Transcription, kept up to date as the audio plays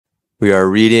We are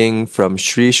reading from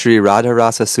Sri Sri Radha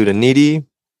Rasa Sudhanidhi,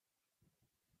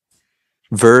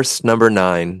 verse number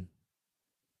 9.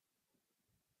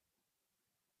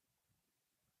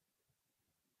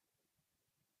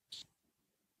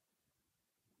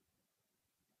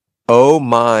 O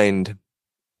mind,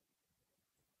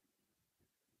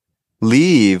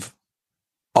 leave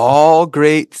all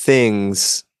great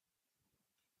things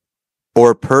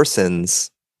or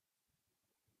persons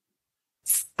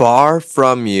far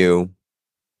from you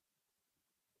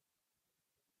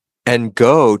and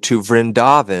go to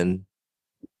Vrindavana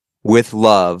with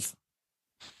love.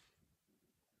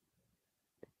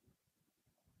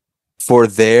 For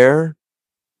there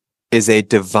is a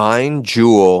divine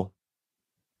jewel,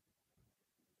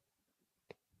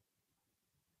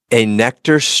 a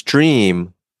nectar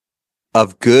stream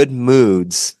of good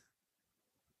moods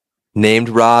named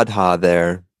Radha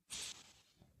there,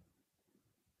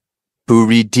 who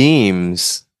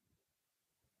redeems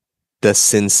the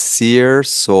sincere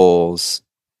souls.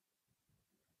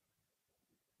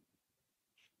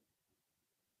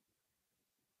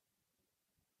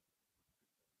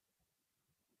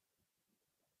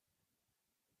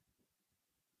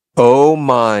 O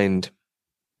mind,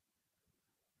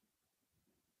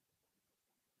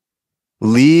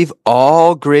 leave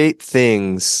all great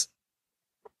things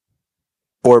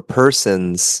or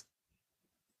persons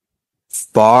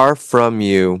far from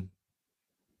you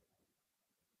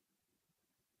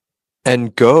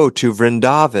and go to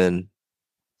Vrindavana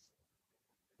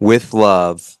with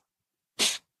love.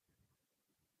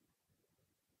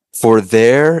 For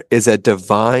there is a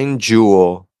divine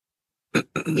jewel,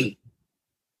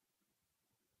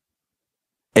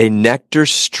 a nectar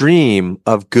stream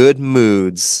of good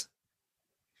moods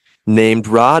named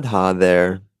Radha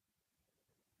there,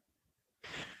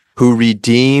 who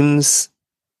redeems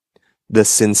the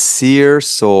sincere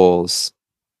souls.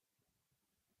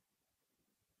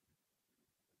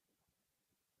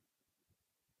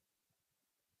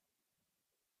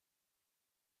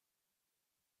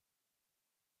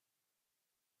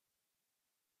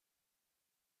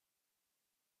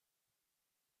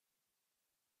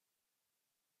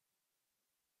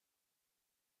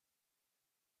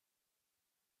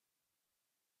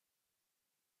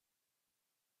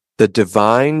 The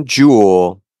divine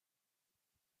jewel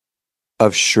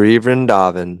of Sri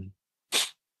Vrindavan.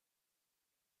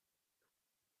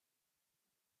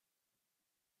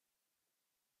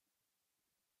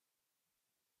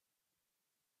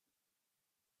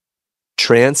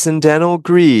 Transcendental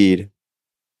greed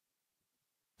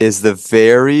is the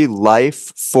very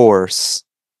life force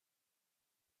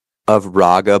of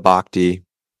Raga Bhakti.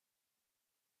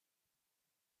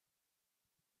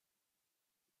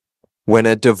 When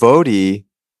a devotee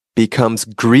becomes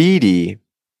greedy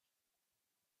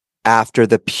after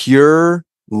the pure,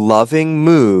 loving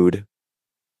mood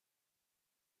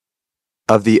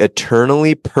of the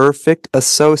eternally perfect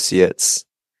associates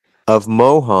of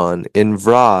Mohan in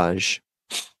Vraj,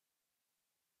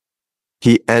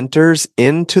 he enters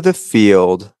into the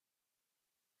field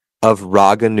of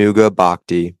Raganuga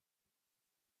Bhakti.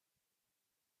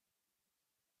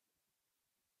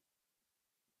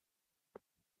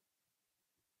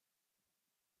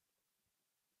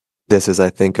 This is, I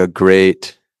think, a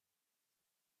great,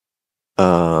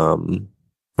 or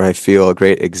I feel a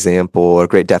great example, or a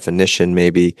great definition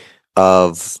maybe,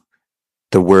 of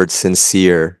the word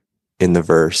sincere in the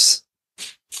verse.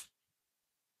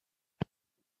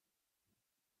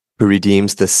 Who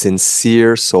redeems the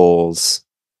sincere souls.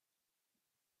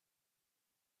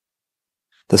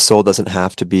 The soul doesn't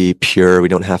have to be pure. We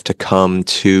don't have to come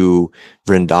to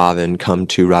Vrindavan, come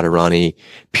to Radharani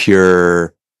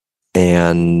pure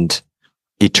and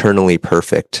eternally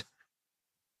perfect.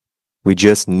 We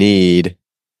just need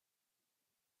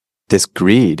this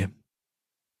greed.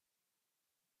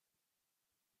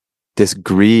 This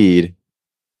greed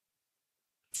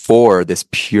for this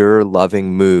pure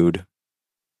loving mood.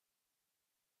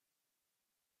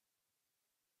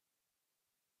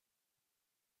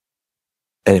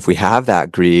 And if we have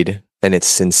that greed and it's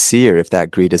sincere, if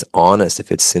that greed is honest,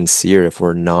 if it's sincere, if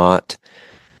we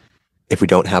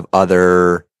don't have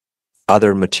other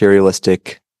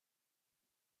materialistic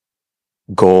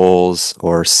goals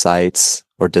or sights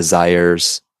or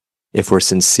desires, if we're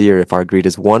sincere, if our greed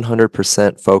is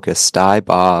 100% focused, stai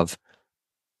bhav,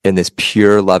 in this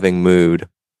pure loving mood,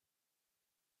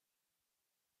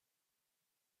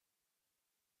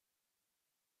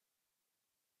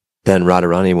 then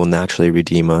Radharani will naturally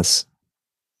redeem us.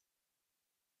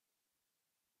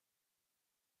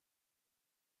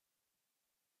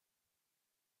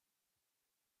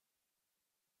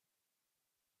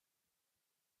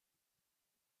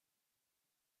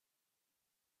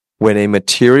 when a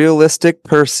materialistic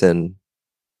person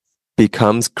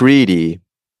becomes greedy,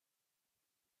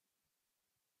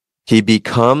 he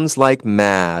becomes like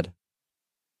mad,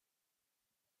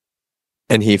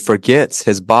 and he forgets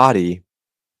his body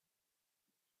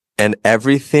and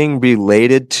everything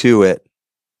related to it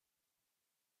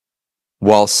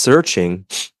while searching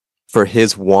for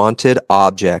his wanted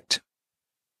object.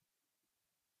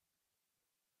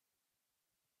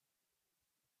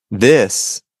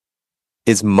 This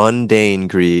is mundane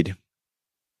greed.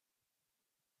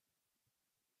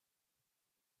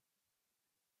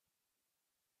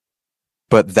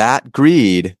 But that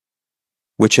greed,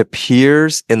 which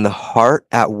appears in the heart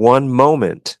at one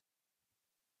moment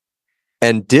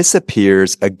and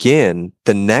disappears again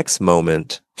the next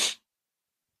moment,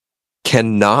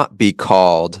 cannot be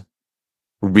called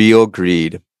real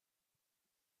greed.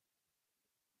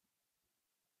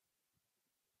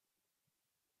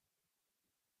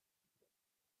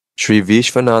 Sri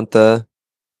Vishwanatha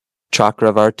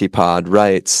Chakravartipad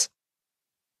writes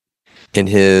in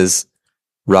his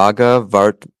Raga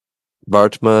Vartma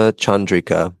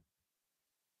Chandrika,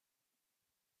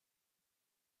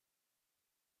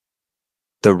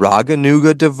 the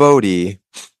Raganuga devotee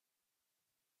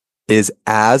is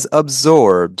as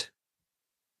absorbed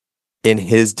in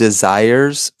his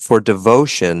desires for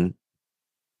devotion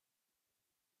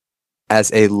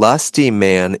as a lusty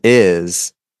man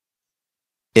is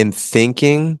in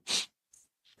thinking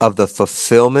of the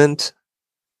fulfillment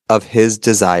of his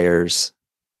desires.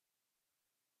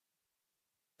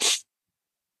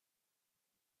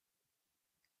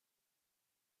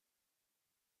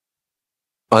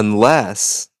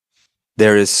 Unless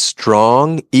there is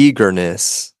strong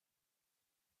eagerness,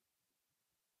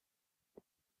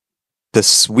 the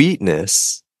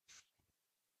sweetness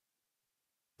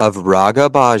of Raga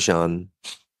Bhajan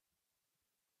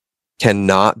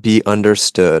cannot be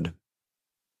understood.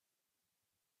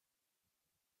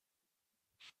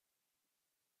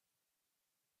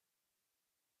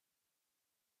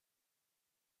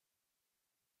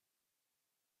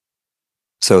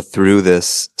 So through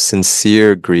this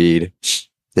sincere greed,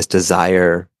 this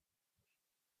desire,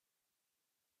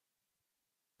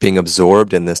 being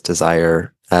absorbed in this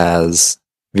desire, as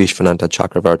Vishwanatha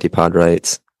Chakravartipad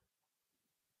writes,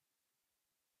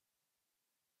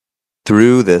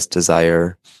 through this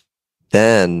desire,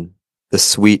 then the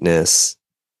sweetness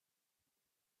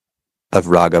of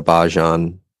Raga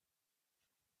Bhajan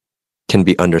can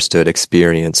be understood,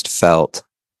 experienced, felt.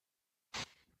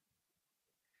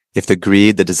 If the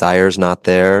greed, the desire is not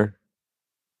there,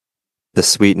 the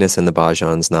sweetness in the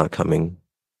bhajan's not coming.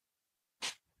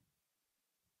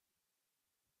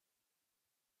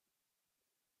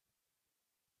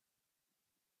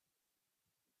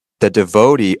 The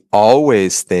devotee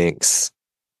always thinks,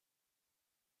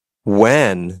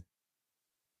 when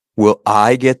will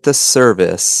I get the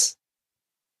service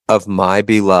of my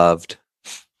beloved?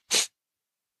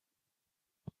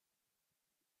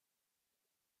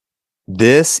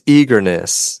 This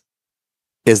eagerness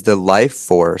is the life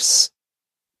force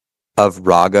of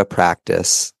raga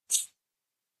practice.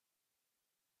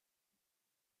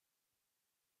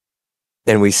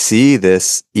 And we see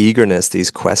this eagerness, these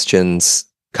questions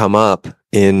come up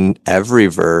in every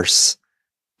verse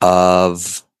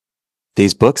of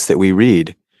these books that we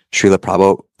read. Srila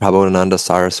Prabhupada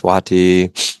Saraswati,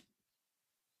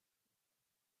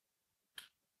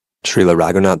 Srila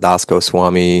Raghunath Das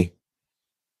Goswami.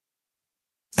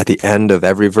 At the end of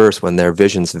every verse, when their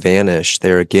visions vanish,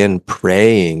 they're again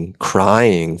praying,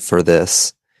 crying for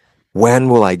this. When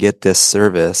will I get this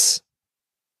service?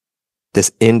 This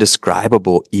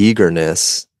indescribable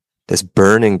eagerness, this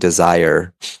burning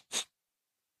desire.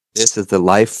 This is the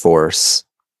life force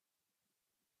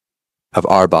of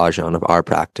our bhajan, of our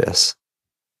practice.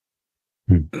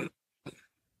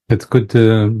 It's good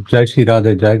to, Jai Shri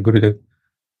Radha, Jai Gurudev.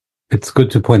 It's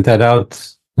good to point that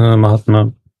out,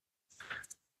 Mahatma,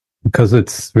 because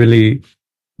it's really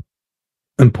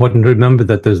important to remember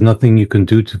that there's nothing you can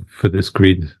do for this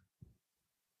greed.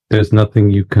 There's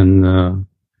nothing you can,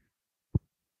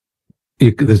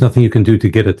 there's nothing you can do to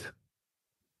get it.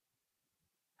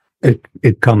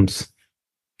 It comes.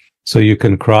 So you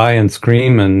can cry and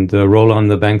scream and roll on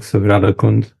the banks of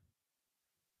Radhakund.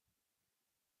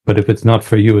 But if it's not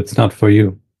for you, it's not for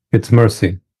you. It's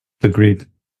mercy, the greed.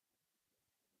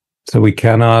 So we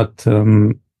cannot,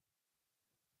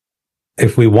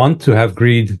 if we want to have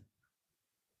greed,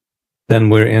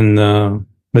 then we're in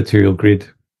material greed.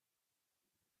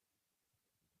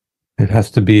 It has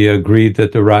to be a greed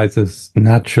that arises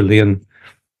naturally. And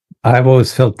I've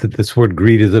always felt that this word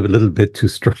greed is a little bit too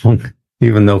strong,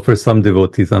 even though for some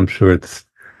devotees, I'm sure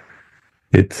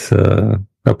it's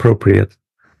appropriate.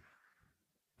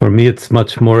 For me, it's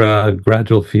much more a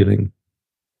gradual feeling,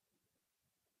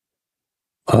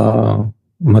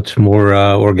 much more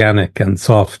organic and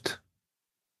soft.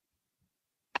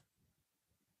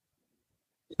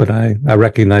 But I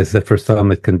recognize that for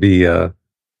some it can be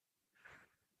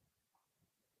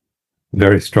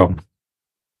very strong.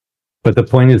 But the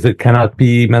point is, it cannot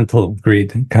be mental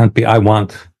greed. It can't be, I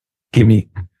want, gimme.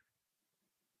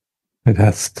 It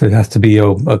has to be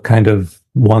a kind of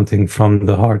wanting from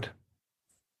the heart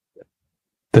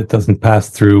that doesn't pass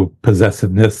through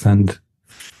possessiveness and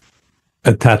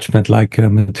attachment, like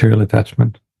material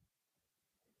attachment.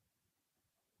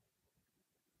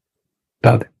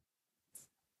 That.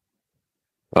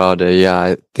 Oh, yeah,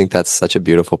 I think that's such a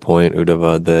beautiful point,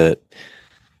 Uddhava, that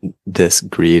this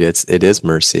greed, it is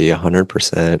mercy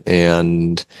 100%,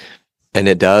 and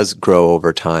it does grow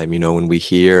over time. You know, when we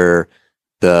hear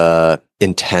the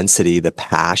intensity, the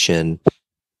passion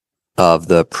of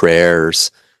the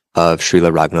prayers of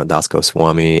Srila Raghunath Das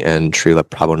Goswami and Srila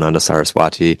Prabhupada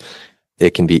Saraswati,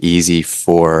 it can be easy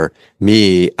for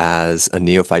me as a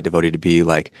neophyte devotee to be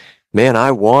like, man,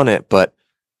 I want it, but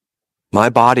my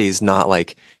body's not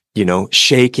like, you know,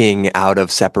 shaking out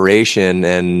of separation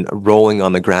and rolling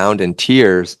on the ground in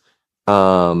tears.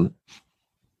 I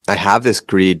have this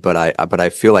greed, but I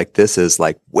feel like this is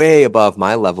like way above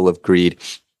my level of greed.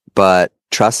 But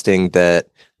trusting that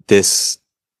this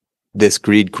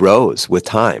greed grows with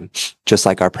time, just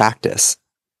like our practice.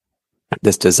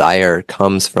 This desire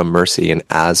comes from mercy, and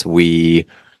as we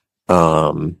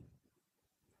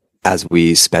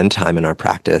spend time in our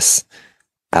practice,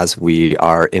 as we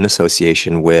are in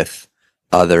association with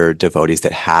other devotees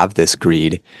that have this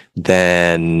greed,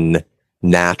 then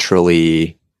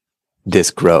naturally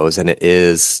this grows. And it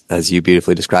is, as you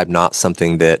beautifully described, not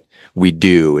something that we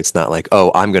do. It's not like, oh,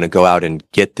 I'm going to go out and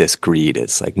get this greed.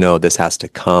 It's like, no, this has to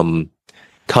come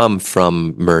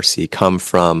from mercy, come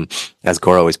from, as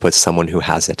Gaura always puts, someone who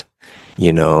has it,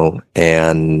 you know,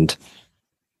 and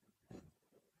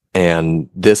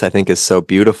this I think is so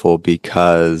beautiful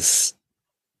because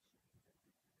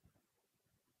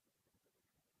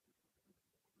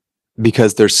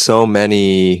there's so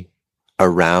many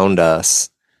around us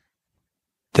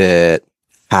that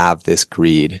have this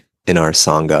greed in our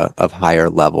Sangha of higher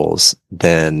levels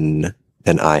than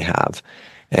I have.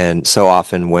 And so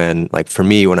often when, like for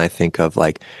me, when I think of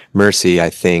like mercy, I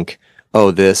think,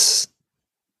 oh, this,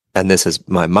 and this is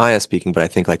my Maya speaking, but I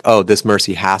think like, oh, this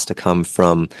mercy has to come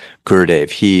from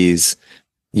Gurudev. He's,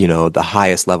 you know, the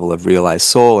highest level of realized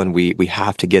soul, and we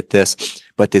have to get this.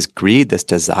 But this greed, this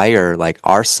desire, like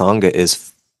our Sangha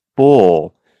is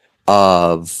full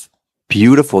of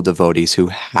beautiful devotees who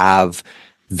have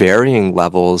varying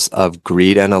levels of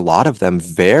greed, and a lot of them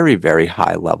very, very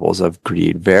high levels of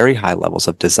greed, very high levels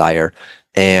of desire.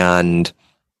 And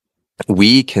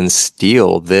we can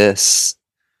steal this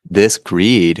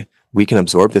greed. We can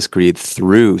absorb this greed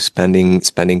through spending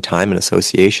time in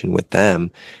association with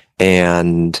them.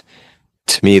 And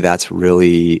to me, that's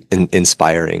really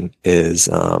inspiring, is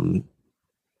that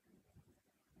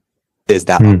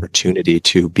opportunity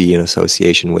to be in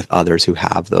association with others who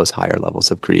have those higher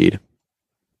levels of greed.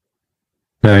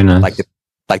 Very nice.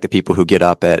 Like the people who get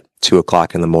up at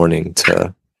 2:00 in the morning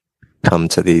to come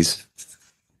to these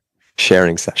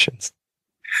sharing sessions.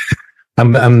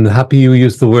 I'm happy you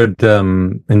used the word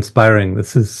inspiring. I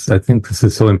think this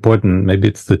is so important. Maybe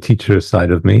it's the teacher side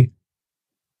of me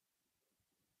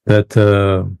that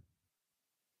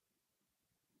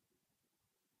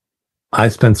I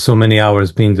spent so many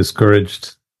hours being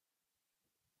discouraged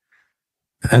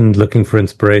and looking for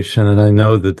inspiration. And I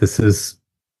know that this is,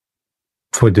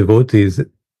 for devotees,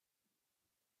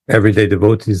 everyday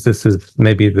devotees, this is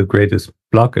maybe the greatest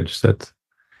blockage, that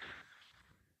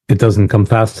it doesn't come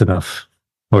fast enough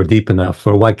or deep enough,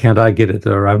 or why can't I get it?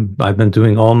 Or I've been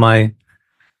doing all my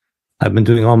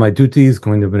duties,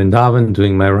 going to Vrindavan,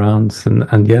 doing my rounds,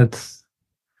 and yet,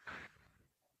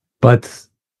 but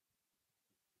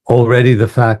already the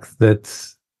fact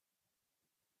that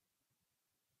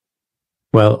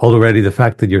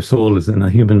your soul is in a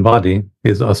human body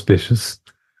is auspicious.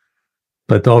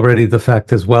 But already the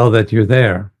fact as well that you're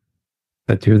there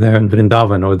in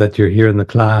Vrindavan, or that you're here in the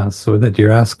class, or that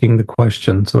you're asking the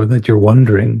questions, or that you're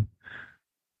wondering,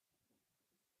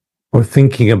 or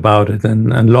thinking about it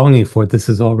and longing for it, this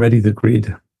is already the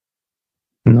greed.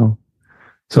 You know?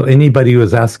 So anybody who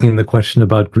is asking the question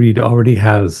about greed already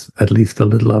has at least a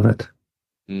little of it.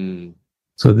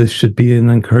 So this should be an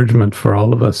encouragement for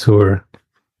all of us who are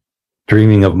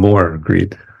dreaming of more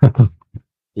greed.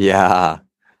 Yeah.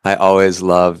 I always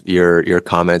love your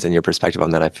comments and your perspective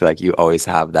on that. I feel like you always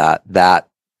have that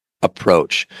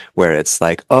approach where it's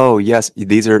like, oh yes,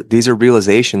 these are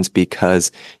realizations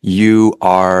because you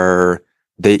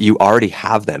already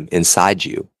have them inside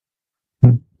you.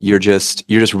 You're just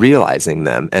realizing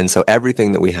them. And so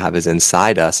everything that we have is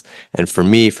inside us. And for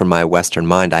me, from my Western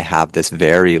mind, I have this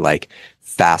very like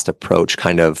fast approach,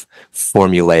 kind of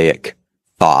formulaic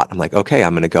thought. I'm like, okay,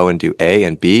 I'm going to go and do A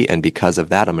and B. And because of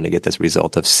that, I'm going to get this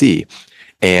result of C.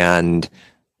 And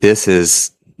this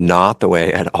is not the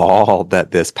way at all that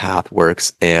this path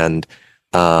works. And,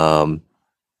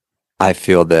 I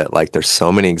feel that like there's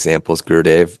so many examples,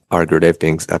 our Gurudev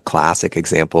being a classic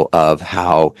example of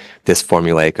how this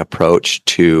formulaic approach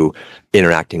to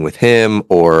interacting with him,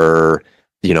 or,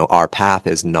 our path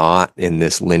is not in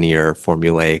this linear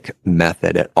formulaic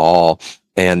method at all.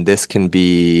 And this can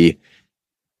be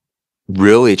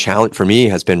really for me,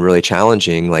 has been really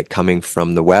challenging, like coming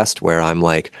from the West where I'm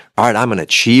like, all right, I'm an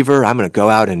achiever. I'm going to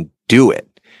go out and do it.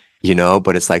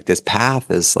 But it's like this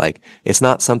path is like, it's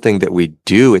not something that we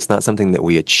do. It's not something that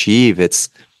we achieve. It's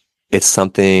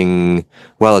something,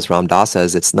 well, as Ram Dass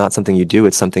says, it's not something you do.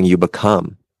 It's something you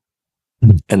become.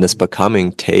 And this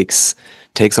becoming takes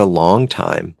a long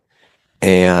time.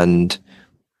 And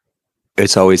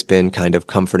it's always been kind of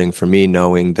comforting for me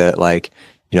knowing that like,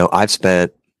 I've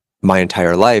spent my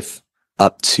entire life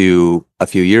up to a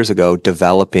few years ago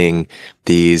developing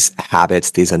these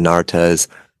habits, these anartas,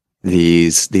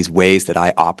 these ways that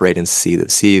I operate and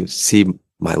see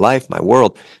my life, my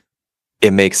world.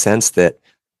 It makes sense that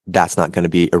that's not going to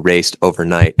be erased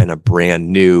overnight, and a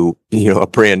brand new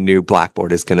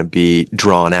blackboard is going to be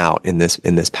drawn out in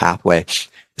this pathway.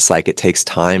 It's like it takes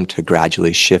time to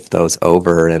gradually shift those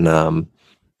over, and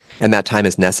that time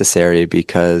is necessary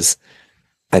because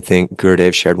I think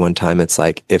Gurudev shared one time, it's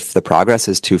like if the progress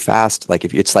is too fast, like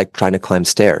if it's like trying to climb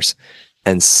stairs,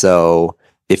 and so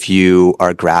if you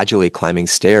are gradually climbing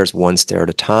stairs, one stair at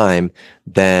a time,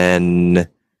 then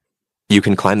you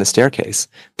can climb the staircase.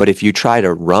 But if you try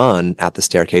to run at the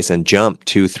staircase and jump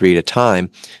 2, 3 at a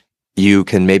time, you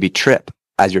can maybe trip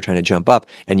as you're trying to jump up,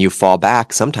 and you fall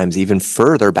back, sometimes even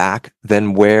further back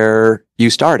than where you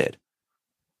started.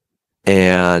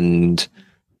 And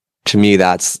to me,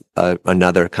 that's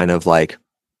another kind of like,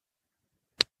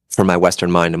 for my Western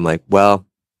mind, I'm like, well,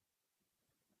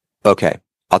 okay,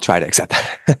 I'll try to accept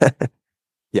that.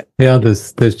 Yeah. Yeah,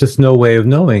 there's just no way of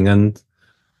knowing. And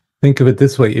think of it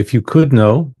this way: if you could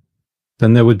know,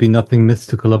 then there would be nothing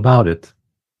mystical about it.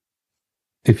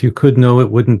 If you could know,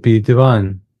 it wouldn't be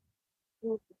divine.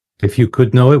 If you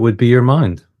could know, it would be your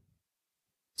mind.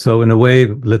 So in a way,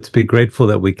 let's be grateful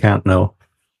that we can't know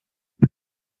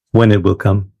when it will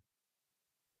come.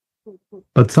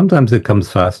 But sometimes it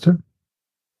comes faster.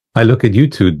 I look at you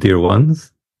two, dear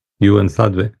ones, you and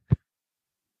Sadhve,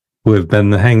 who have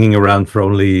been hanging around for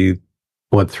only,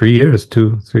 3 years,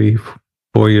 2, 3,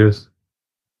 4 years,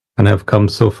 and have come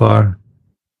so far.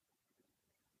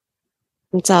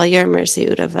 It's all your mercy,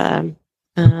 Uddhava.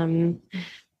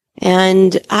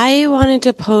 And I wanted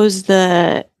to pose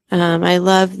I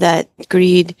love that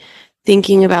greed,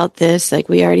 thinking about this, like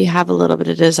we already have a little bit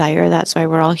of desire. That's why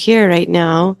we're all here right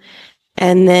now.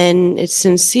 And then it's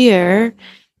sincere.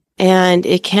 And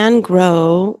it can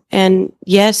grow, and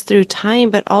yes, through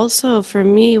time, but also for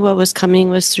me, what was coming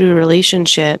was through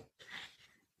relationship.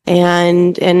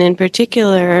 And in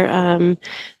particular,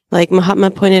 like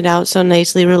Mahatma pointed out so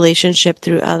nicely, relationship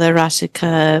through other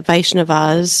Rasika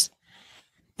Vaishnavas,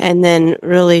 and then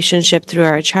relationship through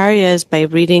our acharyas by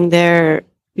reading their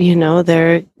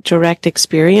direct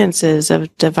experiences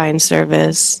of divine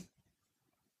service.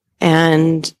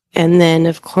 And then,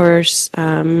 of course,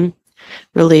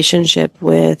 relationship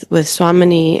with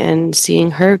Swamini and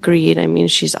seeing her greed. I mean,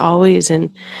 she's always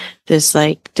in this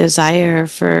like desire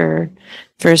for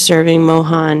serving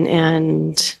Mohan,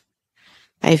 and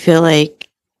I feel like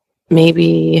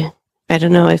maybe, I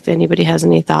don't know if anybody has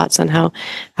any thoughts on how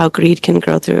greed can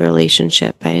grow through a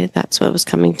relationship. That's what was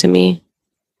coming to me.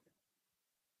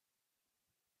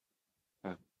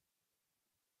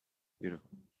 Beautiful.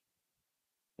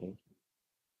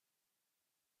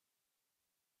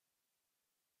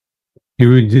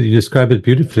 You describe it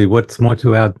beautifully. What's more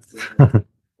to add?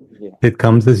 Yeah. It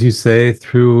comes, as you say,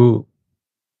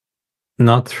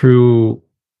 not through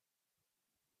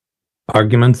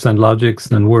arguments and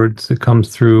logics and words. It comes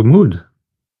through mood.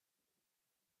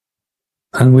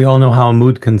 And we all know how a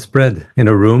mood can spread in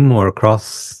a room or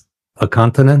across a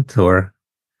continent or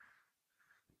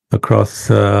across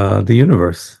the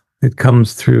universe. It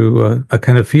comes through a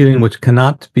kind of feeling which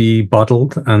cannot be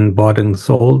bottled and bought and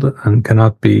sold, and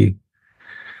cannot be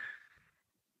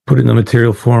put it in a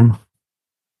material form.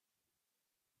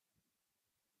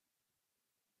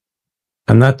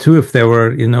 And that too, if there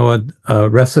were, a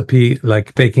recipe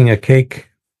like baking a cake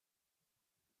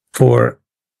for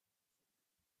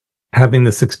having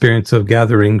this experience of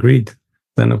gathering greed,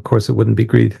 then of course it wouldn't be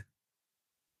greed.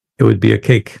 It would be a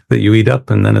cake that you eat up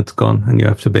and then it's gone and you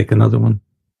have to bake another one.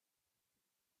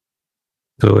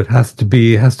 So it has to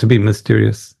be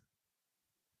mysterious.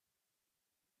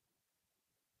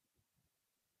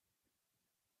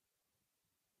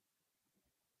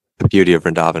 The beauty of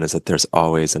Vrindavana is that there's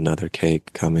always another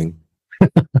cake coming.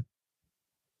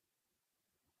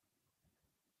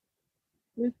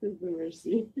 This is the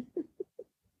mercy.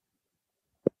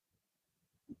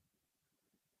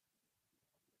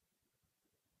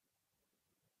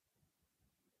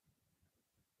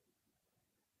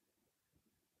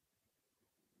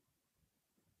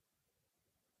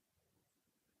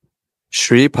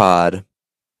 Shripad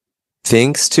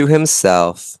thinks to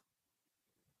himself,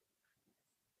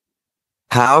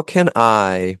 how can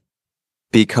I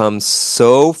become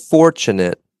so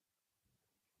fortunate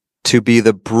to be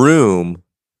the broom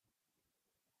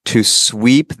to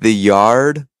sweep the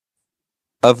yard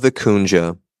of the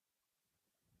Kunja?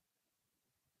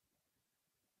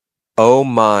 O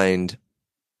mind,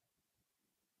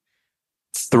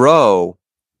 throw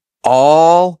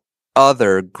all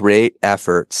other great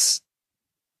efforts,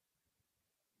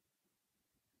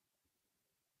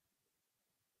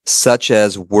 such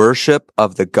as worship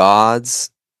of the gods,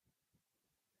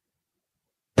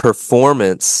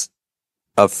 performance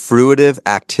of fruitive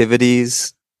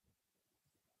activities,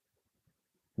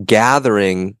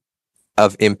 gathering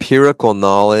of empirical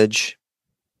knowledge,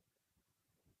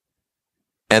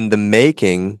 and the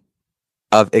making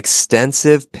of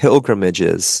extensive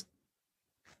pilgrimages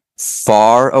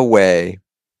far away.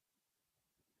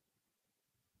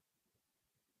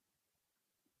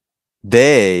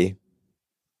 They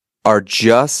are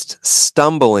just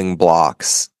stumbling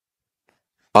blocks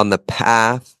on the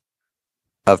path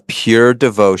of pure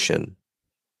devotion.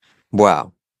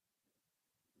 Wow.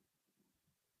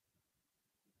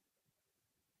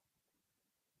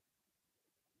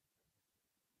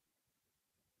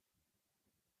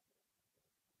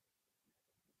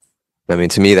 I mean,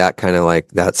 to me, that kind of like,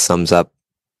 that sums up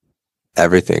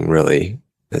everything, really.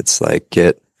 It's like,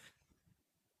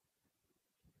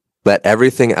 let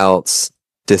everything else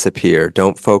disappear.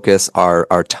 Don't focus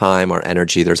our time, our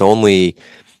energy. There's only,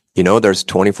 there's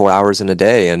 24 hours in a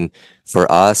day. And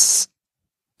for us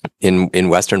in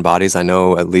Western bodies, I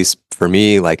know, at least for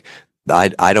me, like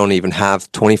I don't even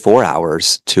have 24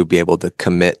 hours to be able to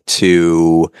commit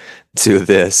to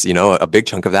this. A big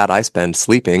chunk of that I spend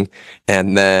sleeping,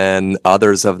 and then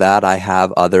others of that I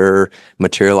have other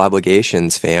material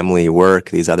obligations, family, work,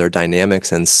 these other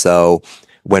dynamics. And so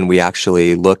when we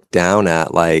actually look down at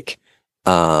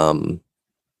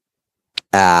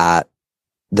at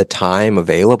the time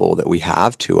available that we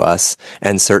have to us,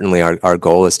 and certainly our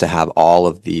goal is to have all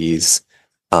of these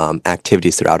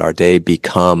activities throughout our day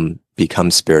become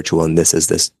spiritual, and this is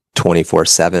this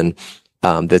 24/7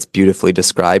 that's beautifully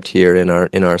described here in our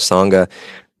Sangha.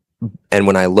 And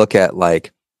when I look at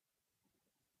like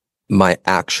my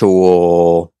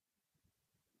actual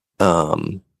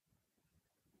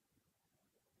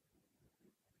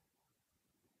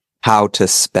how to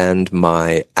spend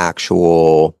my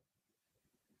actual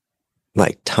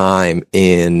like time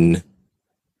in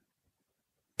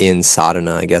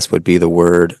sadhana, I guess would be the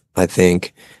word. I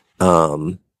think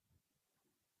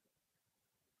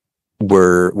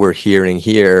we're hearing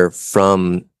here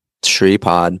from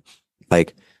Shripad,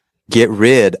 like, get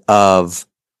rid of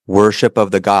worship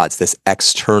of the gods, this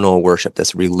external worship,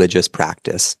 this religious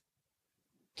practice.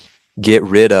 Get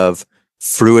rid of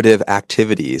fruitive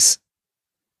activities,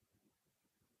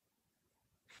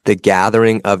 the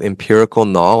gathering of empirical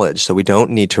knowledge, so we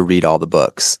don't need to read all the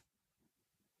books.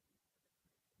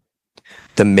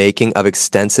 The making of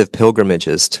extensive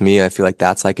pilgrimages. To me, I feel like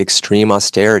that's like extreme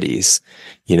austerities.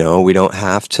 We don't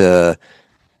have to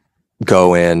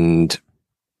go and,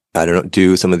 I don't know,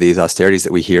 do some of these austerities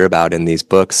that we hear about in these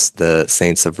books, the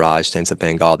saints of Raj, saints of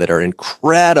Bengal, that are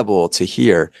incredible to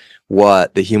hear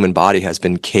what the human body has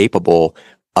been capable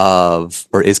of,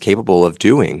 or is capable of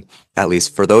doing, at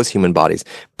least for those human bodies.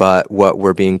 But what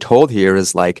we're being told here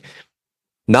is like,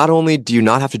 not only do you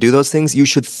not have to do those things, you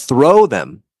should throw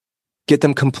them, get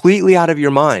them completely out of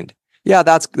your mind. Yeah,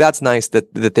 that's nice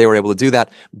that they were able to do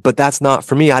that, but that's not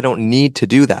for me. I don't need to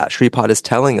do that. Shripad is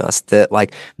telling us that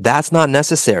like, that's not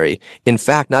necessary. In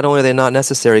fact, not only are they not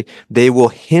necessary, they will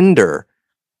hinder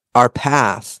our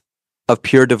path of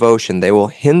pure devotion. They will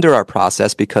hinder our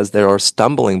process because there are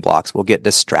stumbling blocks. We'll get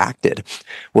distracted.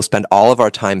 We'll spend all of our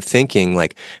time thinking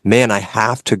like, man, I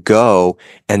have to go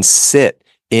and sit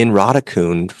in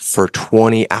Radhakund for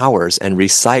 20 hours and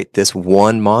recite this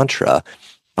one mantra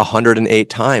 108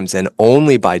 times. And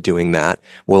only by doing that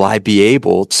will I be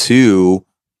able to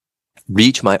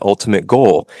reach my ultimate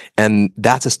goal. And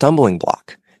that's a stumbling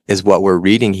block, is what we're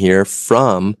reading here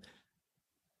from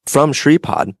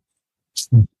Shripad.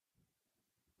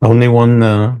 Only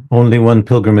one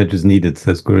pilgrimage is needed,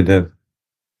 says Gurudev.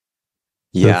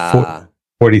 Yeah.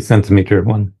 40 centimeter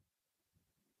one.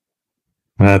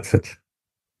 That's it.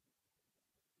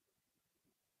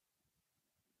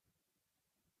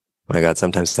 My God,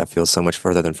 sometimes that feels so much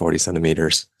further than 40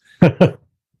 centimeters. It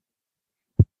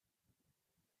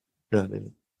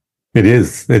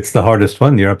is. It's the hardest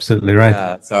one. You're absolutely right.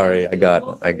 Yeah, sorry. I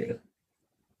got.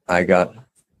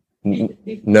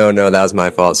 No, that was my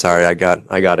fault. Sorry, I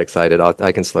got excited.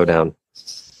 I can slow down.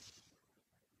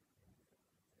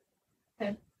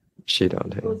 She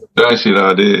don't. Jai Shri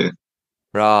Radhe.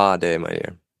 Radhe, my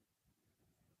dear.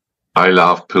 I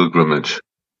love pilgrimage.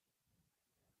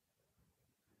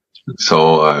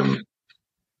 So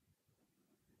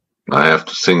I have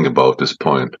to think about this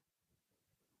point.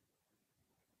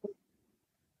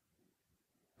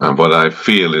 And what I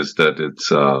feel is that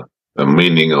it's a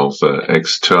meaning of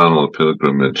external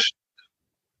pilgrimage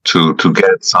to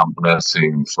get some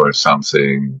blessing for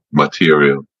something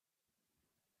material.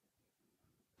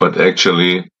 But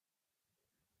actually,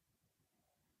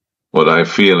 what I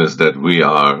feel is that we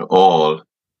are all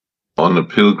on a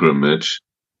pilgrimage,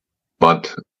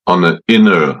 but on an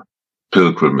inner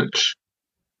pilgrimage.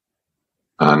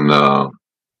 And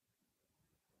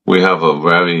we have a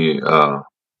very,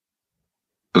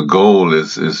 the goal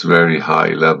is very high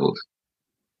level.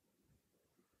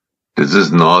 This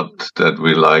is not that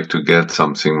we like to get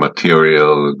something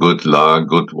material, good luck,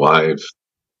 good wife,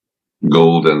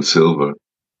 gold and silver.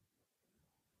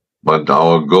 But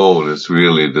our goal is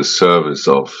really the service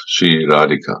of Shri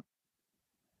Radhika.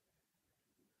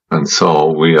 And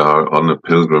so we are on a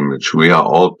pilgrimage. We are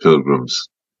all pilgrims.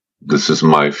 This is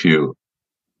my view.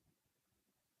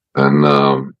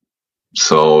 And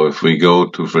so if we go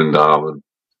to Vrindavan,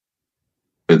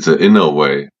 it's an inner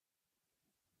way.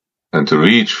 And to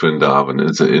reach Vrindavan,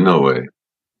 it's an inner way.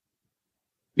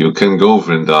 You can go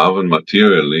Vrindavan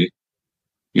materially,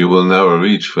 you will never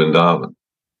reach Vrindavan.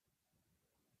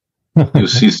 You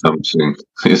see something,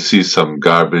 you see some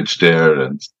garbage there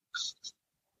and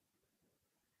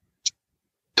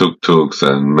tuk-tuks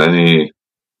and many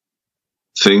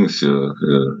things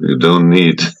you don't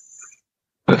need.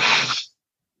 But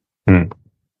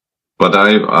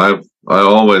I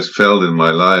always felt in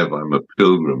my life I'm a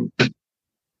pilgrim.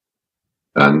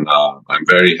 And I'm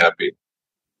very happy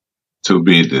to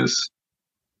be this.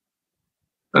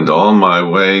 And all my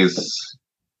ways,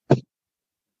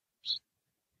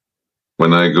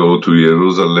 when I go to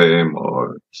Jerusalem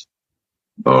or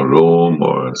Rome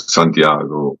or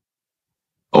Santiago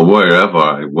or wherever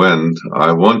I went,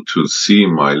 I want to see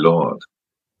my Lord.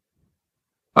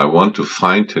 I want to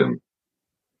find him.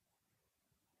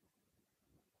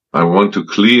 I want to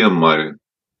clear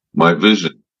my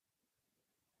vision.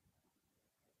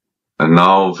 And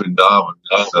now Vrindavan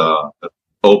is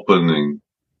opening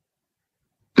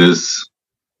this,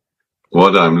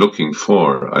 what I'm looking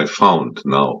for, I found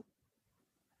now.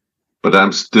 But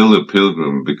I'm still a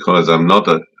pilgrim because I'm not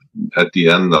at the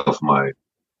end of my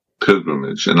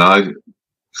pilgrimage. And I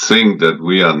think that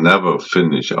we are never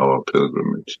finish our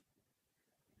pilgrimage.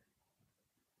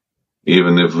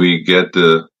 Even if we get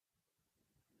the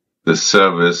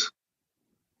service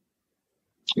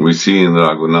we see in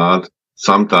Raghunath,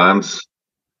 sometimes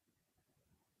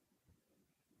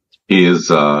he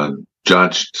is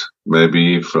judged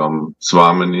maybe from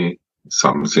Swamini,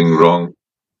 something wrong.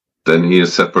 Then he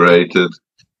is separated.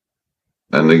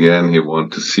 And again, he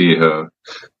wants to see her.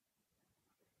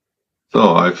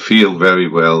 So I feel very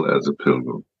well as a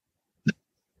pilgrim.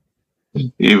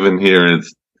 Even here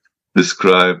it's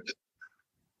described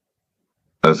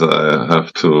as I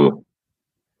have to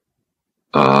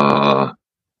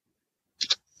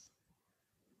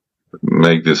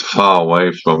make this far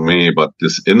away from me, but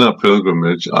this inner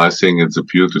pilgrimage, I think it's a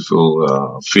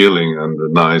beautiful feeling and a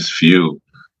nice view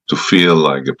to feel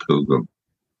like a pilgrim.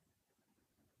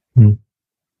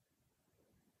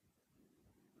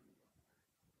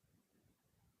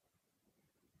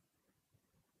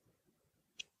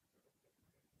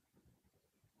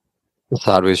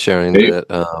 Todd was sharing that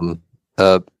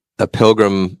a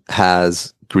pilgrim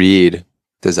has greed,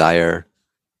 desire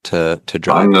to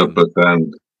drive him.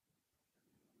 100%.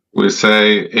 we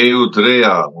say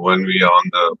Eudrea when we are on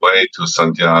the way to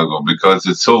Santiago, because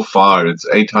it's so far. It's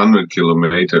 800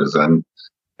 kilometers, and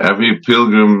every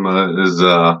pilgrim is.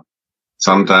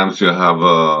 Sometimes you have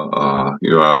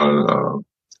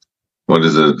what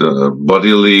is it?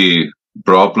 Bodily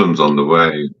problems on the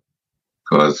way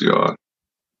because you are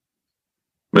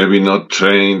maybe not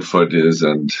trained for this,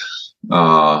 and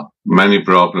many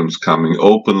problems coming.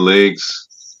 Open legs,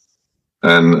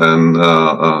 and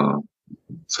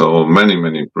so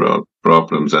many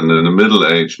problems. And in the Middle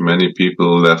Age, many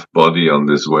people left body on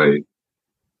this way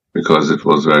because it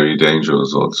was very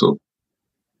dangerous also.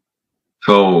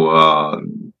 So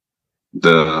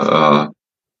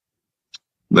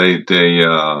they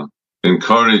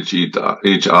encourage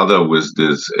each other with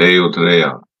this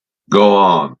Eudrea. Go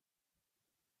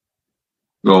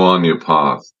on your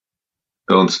path.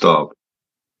 Don't stop.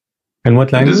 And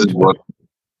what language? This is what?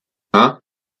 Huh?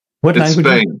 What it's language?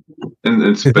 Spain.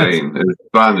 In Spain, it's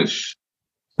Spanish.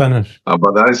 Spanish.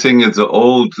 But I think it's an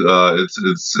old.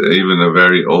 It's even a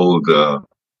very old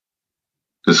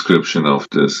description of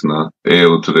this. No?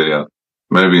 Eudrea.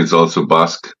 Maybe it's also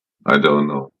Basque. I don't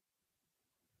know.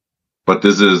 But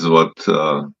this is what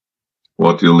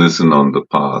you listen on the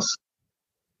path.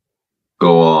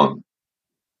 Go on.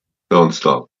 Don't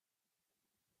stop.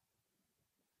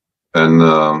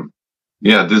 And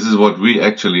yeah, this is what we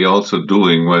actually also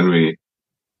doing when we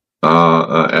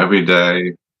every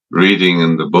day reading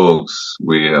in the books.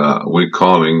 We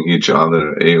calling each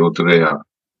other Eudrea.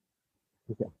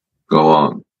 Go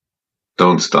on.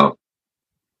 Don't stop.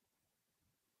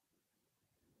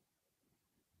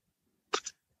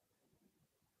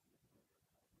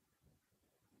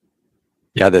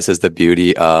 Yeah, this is the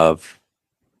beauty of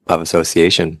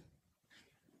association,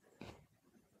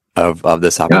 of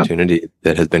this opportunity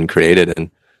that has been created.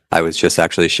 And I was just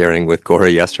actually sharing with Gora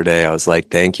yesterday. I was like,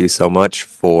 thank you so much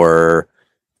for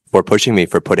pushing me,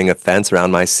 for putting a fence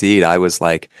around my seat. I was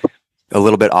like a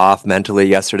little bit off mentally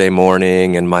yesterday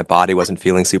morning, and my body wasn't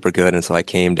feeling super good. And so I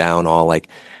came down all like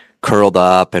curled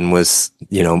up and was,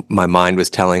 my mind was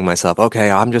telling myself,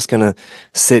 okay, I'm just going to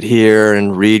sit here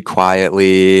and read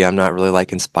quietly. I'm not really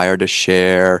like inspired to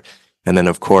share. And then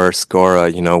of course,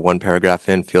 Gora, one paragraph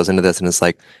in feels into this and it's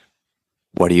like,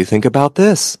 what do you think about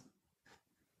this?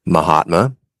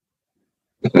 Mahatma?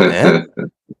 Eh?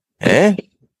 Eh?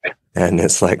 And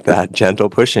it's like that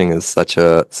gentle pushing is such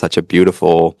a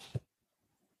beautiful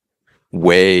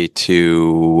way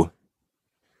to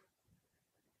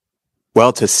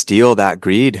steal that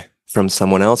greed from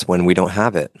someone else when we don't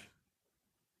have it.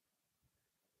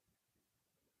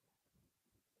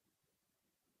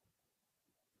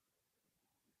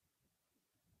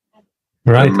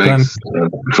 Right. It makes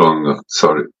stronger.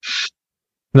 Sorry.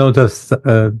 No,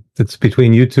 it's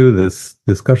between you two, this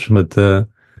discussion, but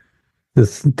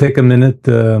just take a minute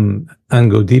and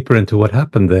go deeper into what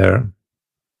happened there.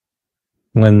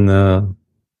 When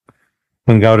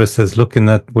Gaura says, looking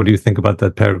at, what do you think about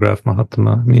that paragraph,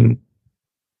 Mahatma? I mean,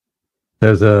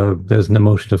 there's an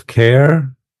emotion of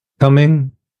care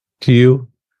coming to you.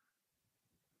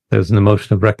 There's an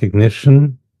emotion of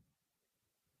recognition.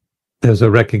 There's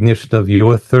a recognition of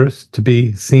your thirst to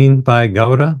be seen by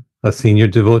Gaura, a senior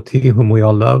devotee whom we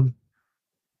all love.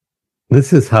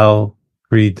 This is how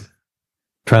greed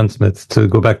transmits. To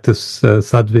go back to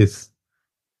Sadhvis,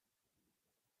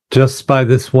 just by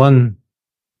this one,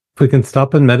 if we can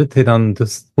stop and meditate on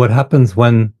this, what happens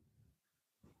when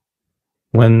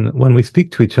we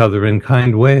speak to each other in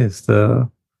kind ways, the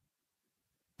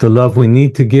love we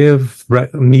need to give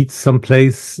meets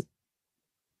someplace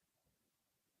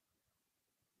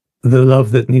the love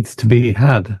that needs to be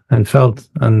had and felt,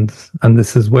 and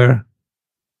this is where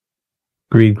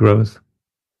greed grows.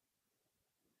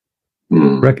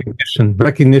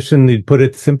 Recognition, you'd put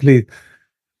it simply,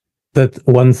 that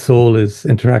one soul is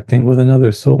interacting with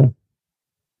another soul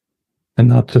and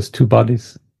not just two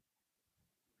bodies.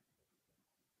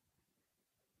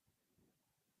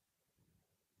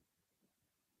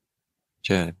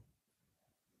 Jay.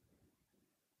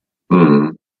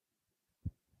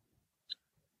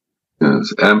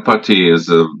 Yes, empathy is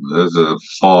a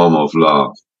form of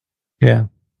love. Yeah,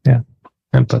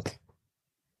 empathy.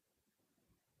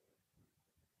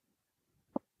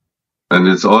 And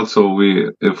it's also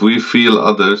if we feel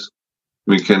others,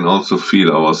 we can also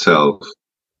feel ourselves.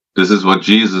 This is what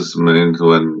Jesus meant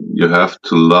when you have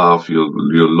to love your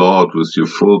Lord with your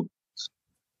full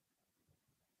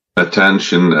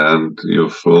attention and your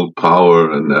full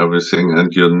power and everything,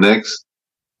 and your next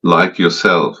like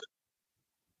yourself.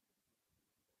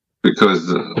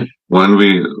 Because when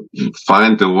we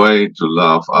find a way to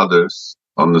love others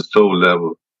on the soul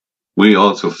level, we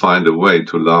also find a way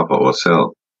to love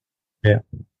ourselves. Yeah.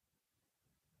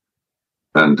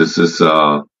 And this is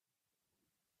a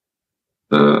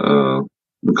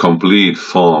complete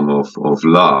form of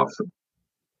love.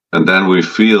 And then we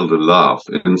feel the love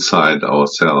inside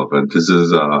ourselves. And this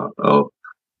is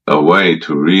a way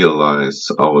to realize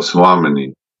our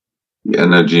Swamini, the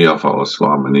energy of our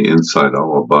Swamini inside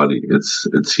our body.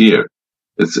 It's here.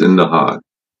 It's in the heart.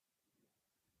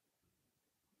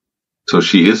 So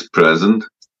she is present,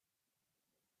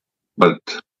 but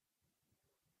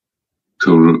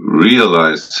to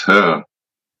realize her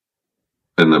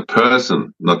in a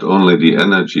person, not only the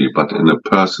energy, but in a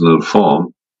personal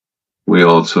form, we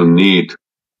also need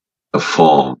a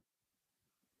form,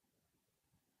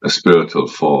 a spiritual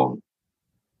form.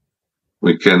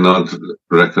 We cannot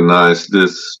recognize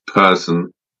this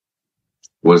person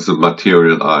with the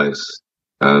material eyes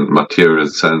and material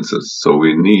senses. So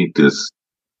we need this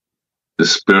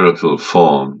spiritual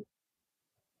form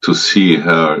to see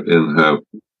her in her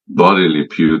bodily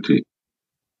beauty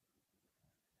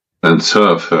and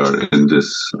serve her in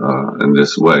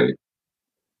this way.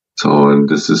 So, and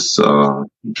this is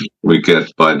we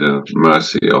get by the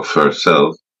mercy of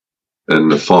herself in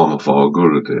the form of our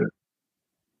Gurudev.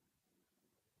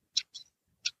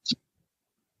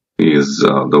 He is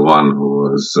the one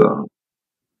who is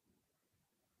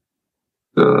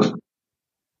the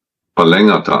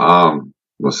verlängerte Arm,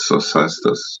 was heißt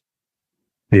das?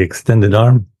 The extended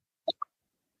arm.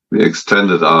 The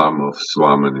extended arm of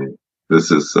Swamini.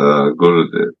 This is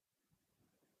Gurudev.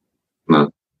 No.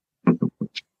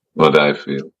 What I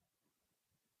feel.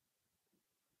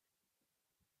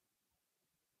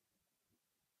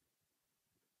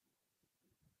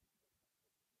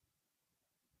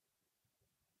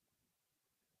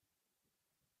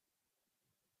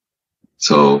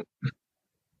 So,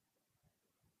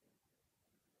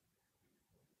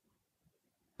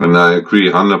 and I agree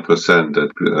 100%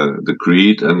 that the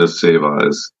greed and the seva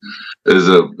is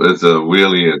a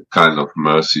really a kind of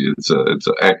mercy. It's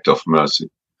an act of mercy.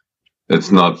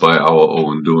 It's not by our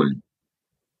own doing.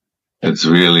 It's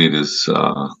really this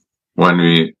when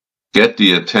we get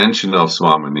the attention of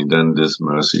Swamini, then this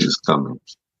mercy is coming.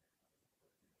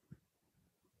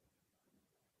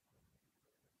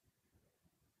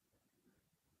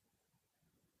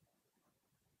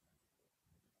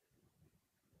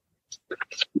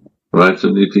 Right,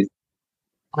 Sudhanidhi?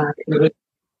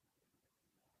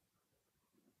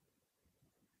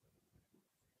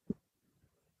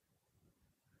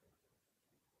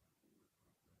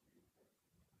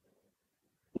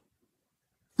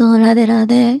 So, Radhe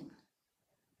Radhe.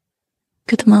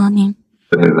 Good morning.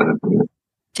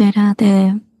 Jai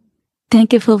Radhe.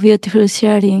 Thank you for beautiful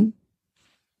sharing.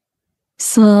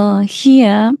 So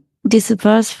here, this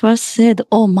verse first said,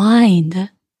 "Oh mind."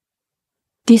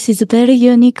 This is a very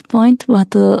unique point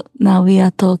what now we are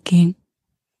talking.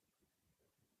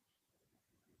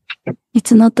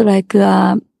 It's not like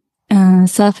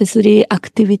surfacely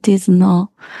activities, no.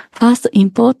 First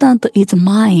important is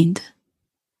mind.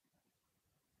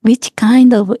 Which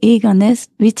kind of eagerness,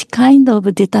 which kind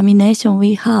of determination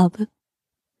we have.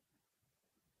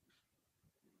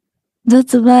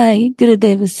 That's why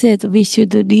Gurudev said we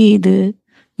should read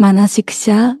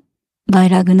Manasiksha by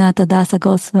Raghunatha Dasa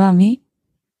Goswami.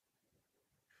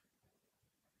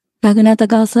 Raghunatha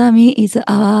Goswami is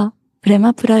our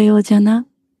Prema Prayojana.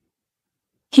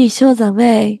 He shows a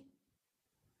way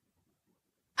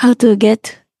how to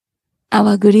get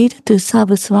our greed to serve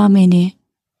Swamini,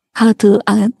 how to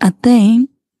attain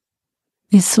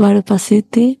this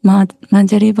Swarupasiddhi,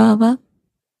 Manjari Baba.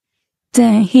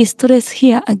 Then he stressed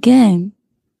here again,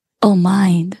 "Oh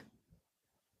mind."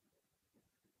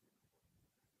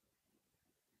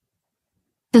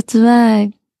 That's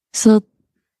why, so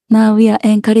now we are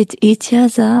encourage each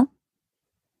other,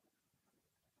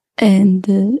 and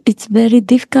it's very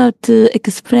difficult to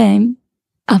explain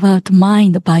about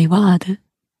mind by word.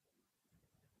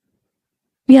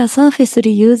 We are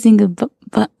surfacely using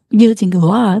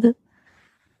word,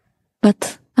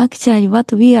 but actually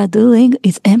what we are doing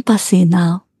is empathy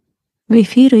now. We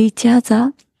feel each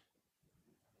other,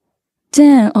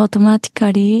 then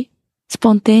automatically,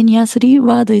 spontaneously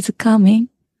word is coming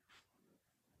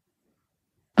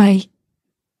by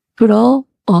flow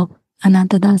of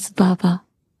Anantadas Baba.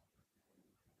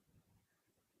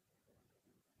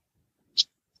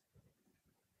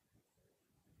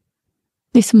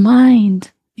 This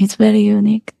mind is very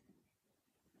unique.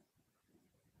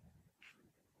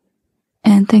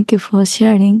 And thank you for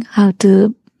sharing how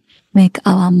to make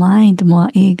our mind more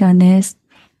eagerness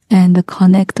and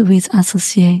connect with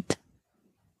associate.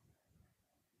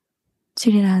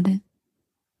 Shri Radha.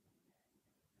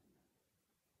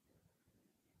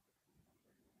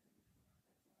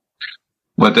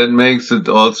 But that makes it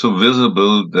also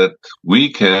visible that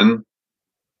we can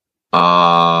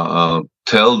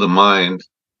tell the mind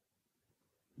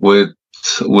with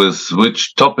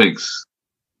which topics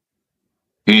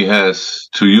he has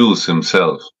to use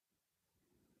himself.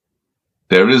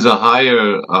 There is a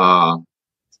higher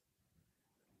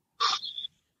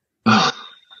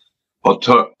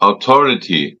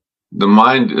authority. The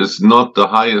mind is not the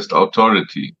highest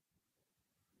authority.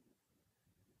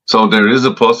 So there is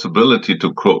a possibility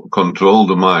to control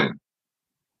the mind.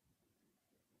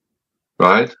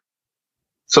 Right?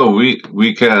 So we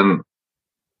can,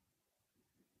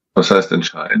 was heißt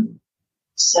entscheiden?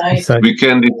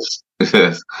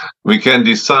 We can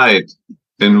decide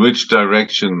in which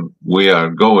direction we are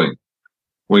going.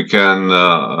 We can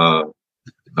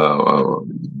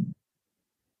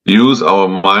use our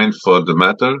mind for the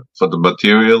matter, for the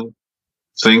material,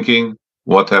 thinking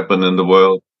what happened in the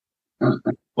world,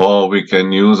 or we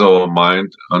can use our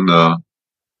mind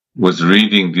with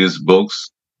reading these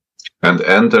books and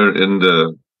enter in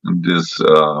this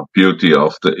beauty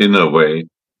of the inner way.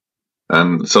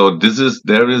 And so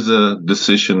there is a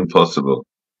decision possible.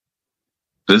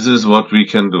 This is what we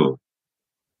can do.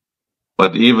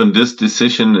 But even this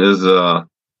decision is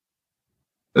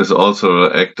also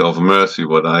an act of mercy,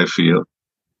 what I feel.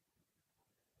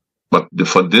 But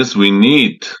for this we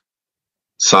need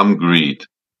some greed.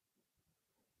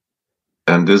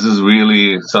 And this is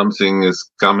really something is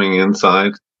coming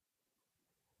inside.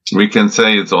 We can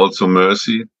say it's also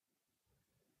mercy.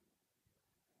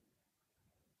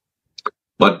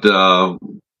 But, I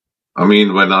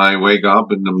mean, when I wake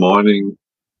up in the morning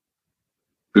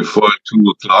before 2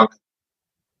 o'clock,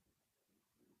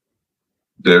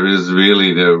 there is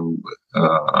really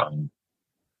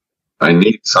I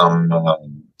need some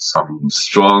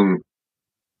strong,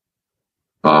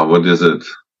 what is it?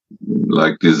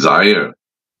 Like desire.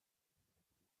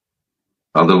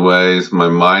 Otherwise, my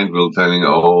mind will tell me,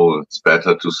 oh, it's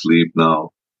better to sleep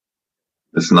now.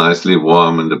 It's nicely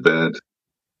warm in the bed.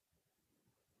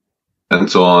 And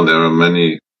so on. There are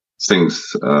many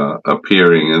things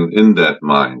appearing in that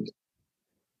mind.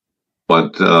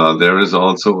 But there is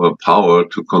also a power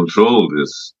to control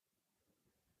this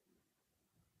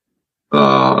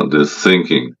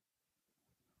thinking.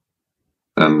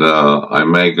 And I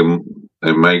make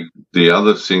the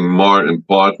other thing more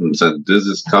important, and this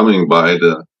is coming by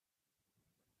the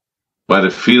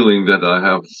feeling that I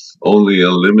have only a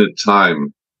limited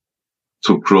time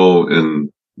to grow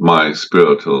in my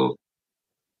spiritual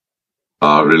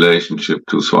relationship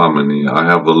to Swamini. I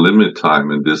have a limit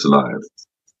time in this life.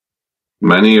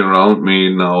 Many around me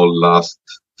now last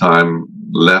time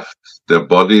left their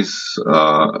bodies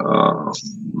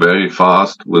very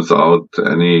fast without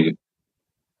any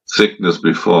sickness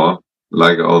before,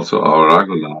 like also our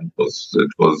Raghunath.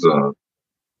 It was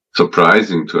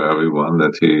surprising to everyone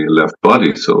that he left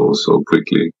body so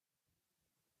quickly.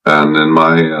 And in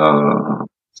my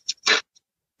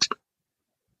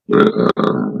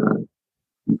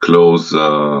close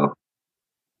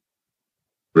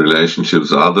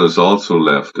relationships, others also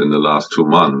left in the last 2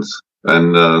 months.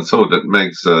 And so that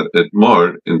makes it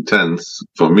more intense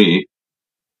for me,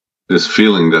 this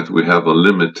feeling that we have a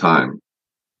limit time.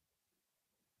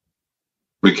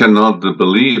 We cannot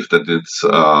believe that it's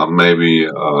maybe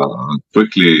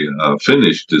quickly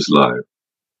finished, this life.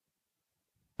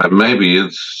 And maybe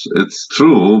it's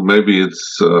true, maybe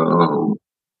it's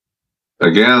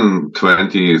again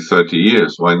 20, 30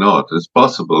 years, why not? It's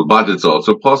possible, but it's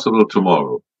also possible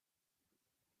tomorrow.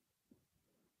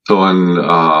 So, and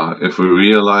if we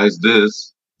realize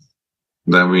this,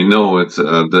 then we know it's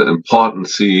the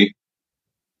importance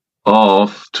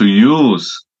of to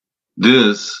use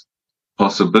this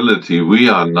possibility. We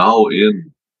are now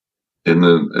in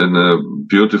a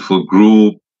beautiful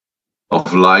group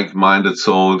of like-minded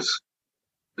souls.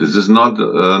 This is not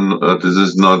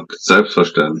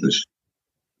selbstverständlich.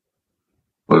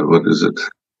 What is it?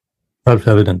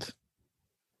 Self-evident.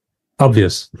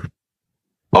 Obvious.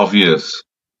 Obvious.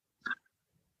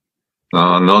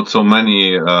 Not so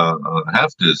many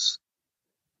have this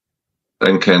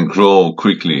and can grow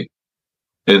quickly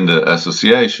in the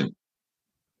association.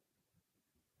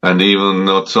 And even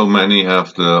not so many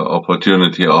have the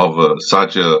opportunity of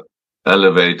such a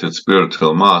elevated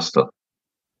spiritual master.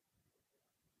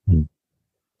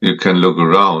 You can look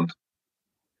around.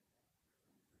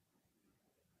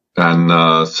 And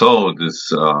so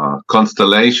this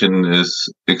constellation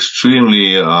is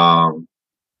extremely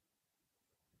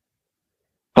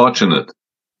fortunate,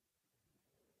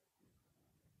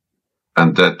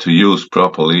 and that to use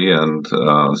properly. And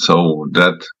so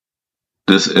that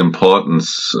this importance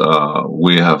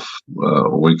we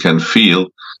can feel,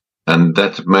 and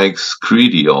that makes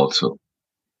greedy also.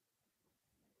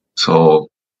 So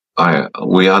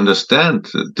we understand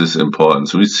this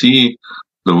importance. We see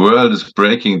the world is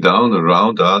breaking down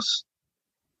around us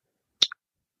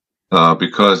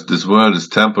because this world is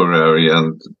temporary,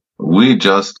 and we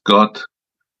just got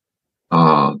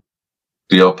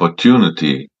the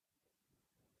opportunity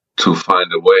to find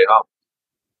a way up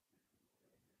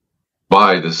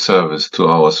by the service to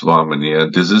our Swamini,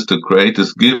 and this is the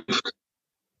greatest gift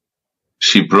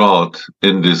she brought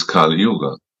in this Kali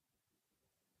Yuga.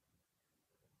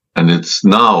 And it's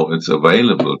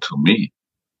available to me.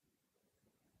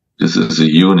 This is a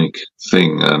unique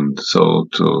thing, and so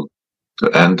to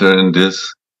enter in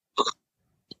this,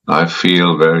 I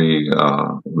feel very,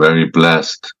 very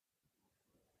blessed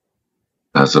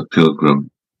as a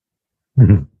pilgrim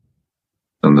in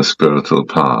the spiritual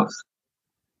path.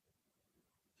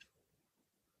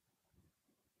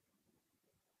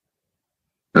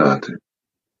 Radha.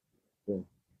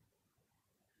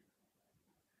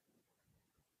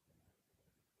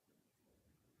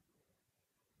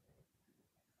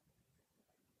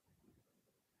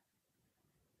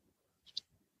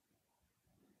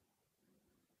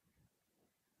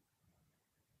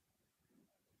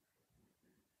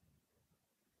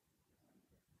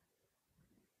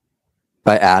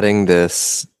 By adding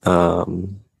this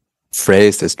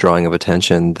phrase, this drawing of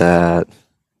attention that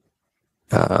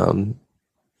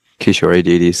Kishore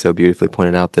Didi so beautifully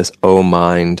pointed out, this "oh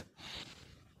mind,"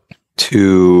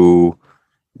 to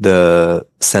the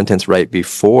sentence right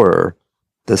before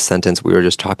the sentence we were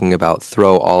just talking about,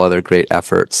 throw all other great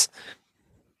efforts.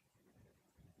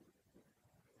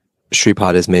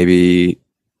 Shripad is maybe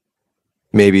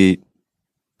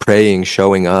praying,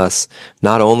 showing us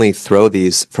not only throw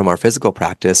these from our physical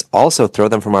practice, also throw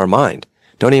them from our mind.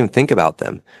 Don't even think about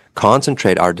them.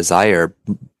 Concentrate our desire,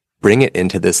 bring it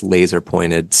into this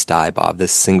laser-pointed stai-bhav,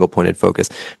 this single-pointed focus.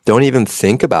 Don't even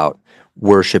think about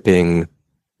worshiping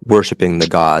the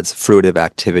gods, fruitive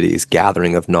activities,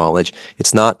 gathering of knowledge.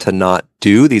 It's not to not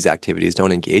do these activities,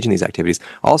 don't engage in these activities.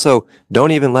 Also, don't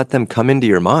even let them come into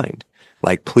your mind.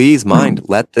 Like, please, mind,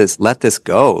 let this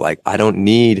go. Like, I don't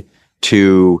need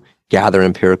to gather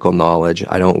empirical knowledge.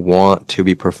 I don't want to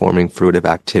be performing fruitive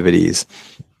activities.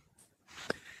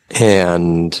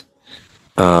 And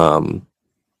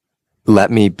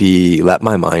let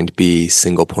my mind be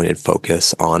single-pointed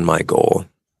focus on my goal.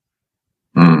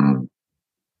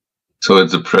 So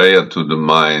it's a prayer to the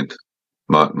mind,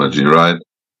 Mahatmaji, right?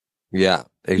 Yeah,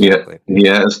 exactly. He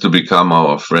has to become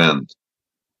our friend.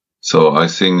 So I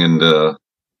think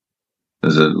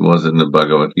as it was in the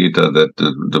Bhagavad Gita, that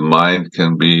the mind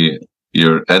can be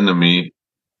your enemy,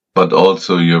 but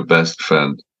also your best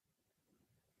friend.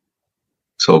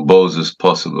 So both is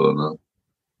possible, no?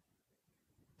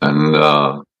 And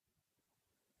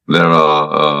there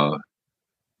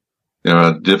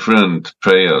are different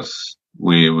prayers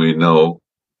we know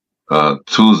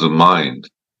to the mind.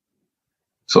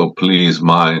 So please,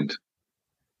 mind,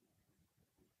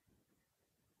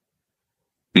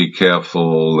 be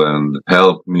careful and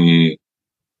help me,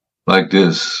 like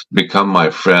this, become my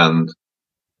friend,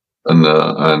 and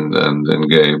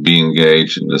be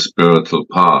engaged in the spiritual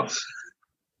path.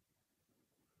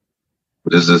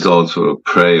 This is also a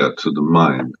prayer to the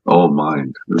mind, oh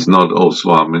mind. It's not oh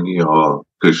Swamini or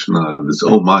Krishna, it's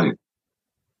oh mind.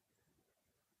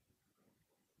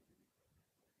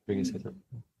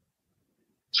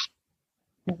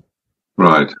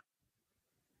 Right.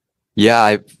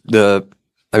 Yeah,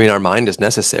 our mind is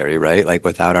necessary, right? Like,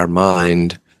 without our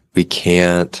mind, we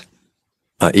can't,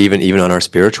 even on our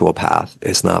spiritual path,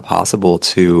 it's not possible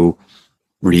to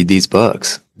read these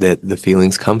books that the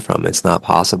feelings come from. It's not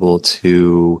possible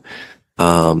to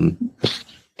kind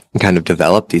of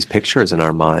develop these pictures in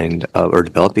our mind, or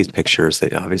develop these pictures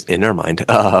that obviously in our mind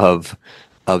of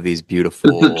these beautiful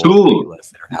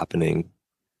feelings that are happening.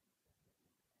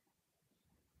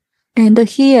 And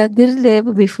here,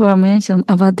 Gurudev before mentioned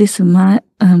about this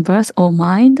verse or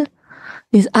mind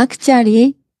is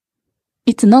actually,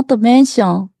 it's not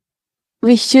mentioned.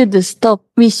 We should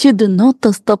not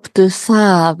stop to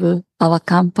serve our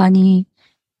company.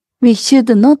 We should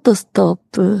not stop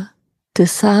to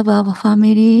serve our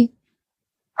family.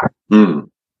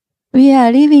 We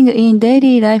are living in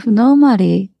daily life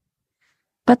normally.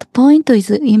 But point is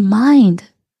in mind.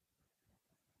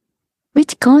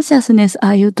 Which consciousness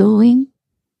are you doing?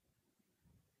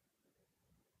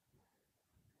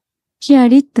 Here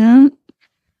written,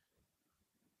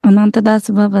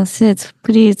 Anantadas Baba says,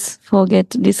 please forget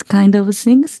this kind of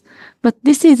things. But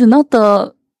this is not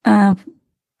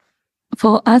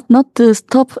for us not to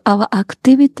stop our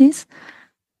activities,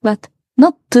 but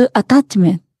not to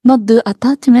attachment, not do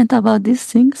attachment about these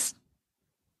things.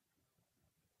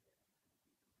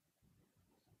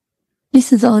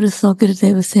 This is also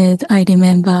Gurudev said, I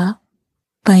remember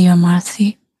by your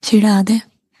mercy. Shirade.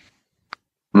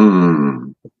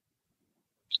 And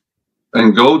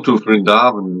go to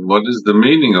Vrindavan. What is the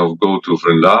meaning of go to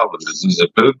Vrindavan? This is a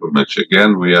pilgrimage.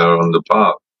 Again, we are on the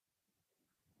path.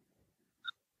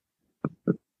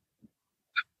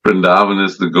 Vrindavan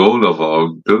is the goal of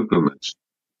our pilgrimage.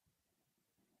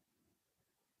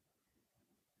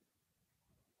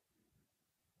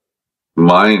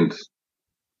 Mind,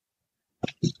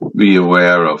 be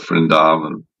aware of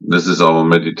Vrindavan. This is our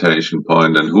meditation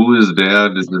point. And who is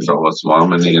there? This is our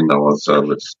Swamini and our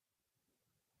service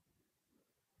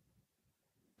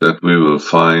that we will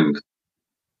find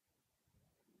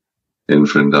in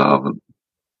Vrindavan.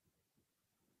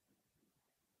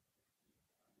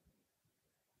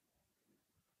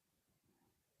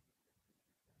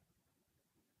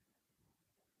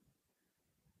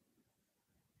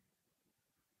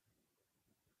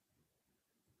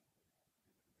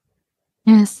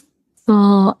 Yes.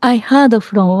 So I heard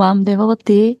from one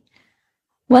devotee,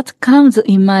 what comes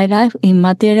in my life in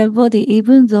material body,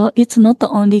 even though it's not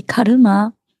only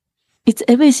karma, it's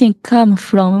everything come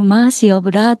from mercy of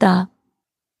Radha.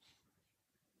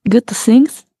 Good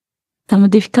things, some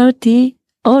difficulty,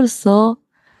 also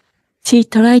she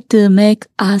tried to make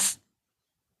us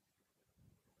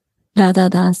Radha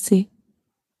dancing.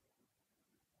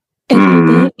 Every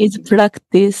day is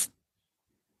practice.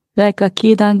 Like a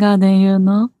kindergarten, you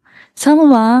know.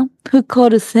 Someone who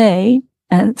could say,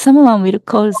 and someone will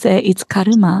call say it's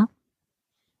karma.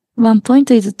 One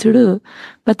point is true,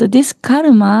 but this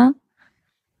karma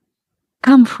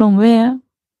come from where?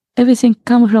 Everything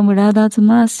comes from Radha's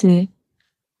mercy,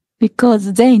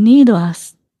 because they need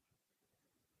us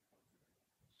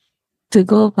to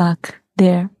go back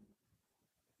there.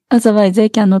 Otherwise, they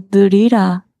cannot do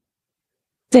lila.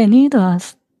 They need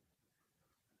us.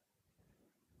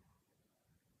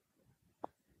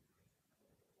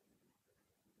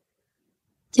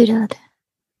 Shirade.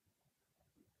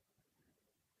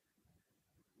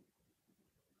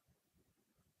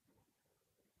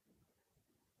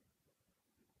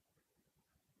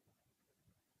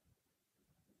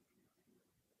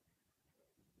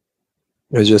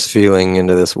 I was just feeling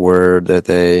into this word that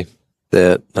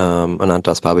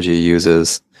Anantas Babaji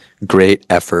uses, great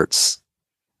efforts.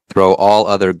 Throw all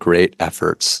other great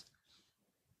efforts.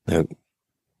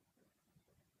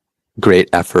 Great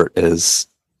effort is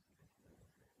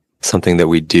something that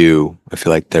we do. I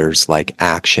feel like there's like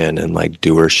action and like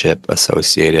doership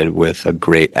associated with a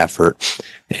great effort.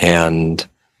 And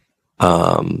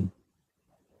our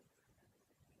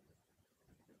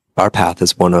path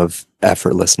is one of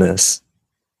effortlessness.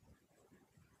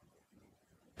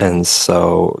 And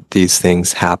so these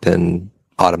things happen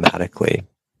automatically.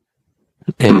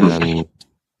 And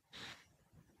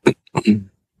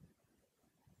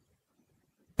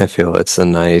I feel it's a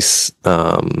nice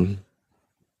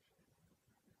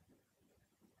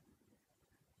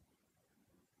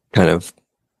kind of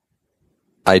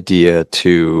idea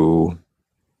to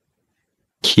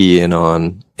key in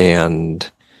on and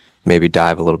maybe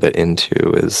dive a little bit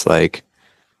into is like,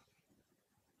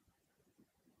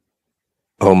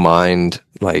 oh mind,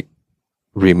 like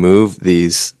remove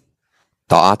these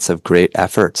thoughts of great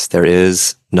efforts. There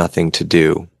is nothing to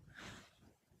do.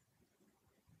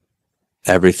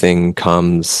 Everything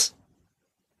comes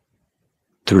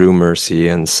through mercy,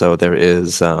 and so there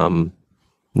is no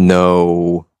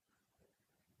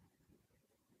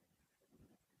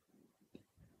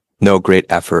great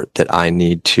effort that I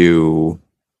need to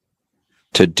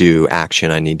do, action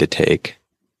I need to take,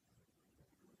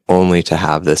 only to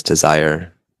have this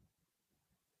desire.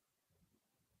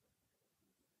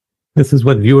 This is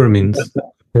what viewer means.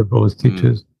 They're both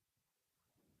teachers.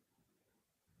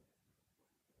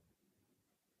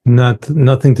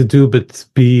 Nothing to do but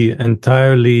be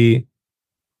entirely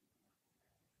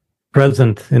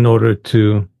present in order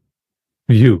to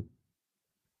view.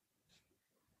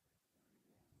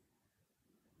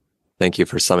 Thank you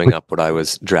for summing up what I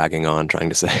was dragging on trying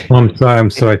to say. Oh, I'm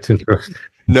sorry to interrupt.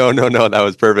 No, that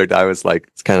was perfect. I was like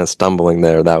kind of stumbling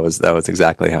there. That was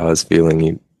exactly how I was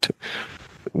feeling.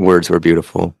 Words were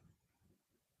beautiful.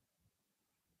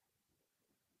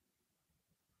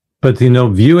 But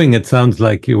viewing, it sounds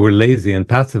like you were lazy and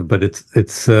passive, but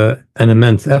it's an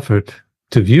immense effort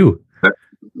to view.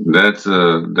 That's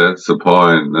the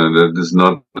point. That is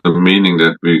not the meaning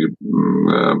that we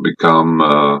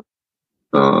become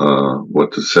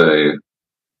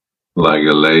like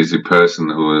a lazy person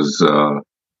who is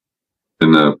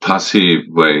in a passive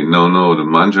way. No, the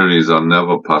manjaris are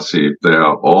never passive. They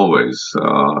are always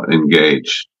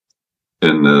engaged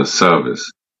in the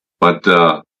service. But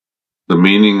the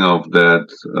meaning of that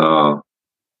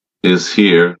is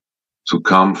here to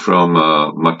come from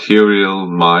a material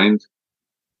mind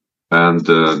and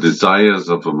the desires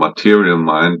of a material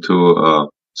mind to a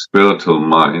spiritual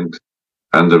mind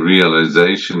and the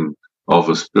realization of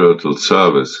a spiritual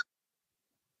service.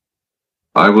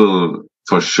 I will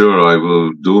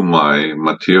do my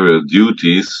material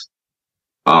duties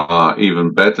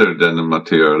even better than a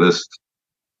materialist.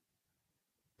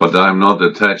 But I'm not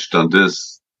attached on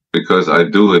this because I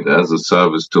do it as a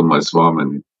service to my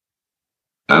Swamini.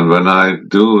 And when I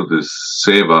do this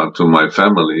seva to my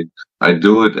family, I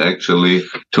do it actually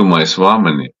to my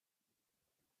Swamini.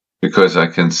 Because I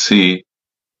can see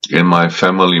in my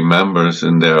family members,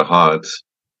 in their hearts,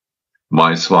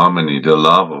 my Swamini, the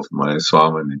love of my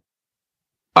Swamini.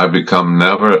 I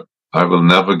will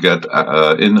never get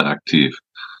inactive.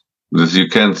 Because you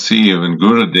can see even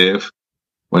Gurudev,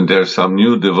 when there's some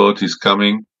new devotees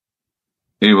coming,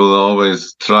 he will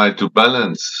always try to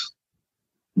balance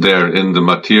there in the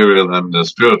material and the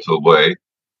spiritual way,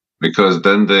 because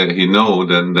then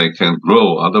then they can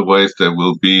grow. Otherwise, there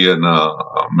will be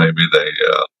maybe they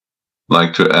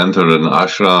like to enter an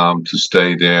ashram to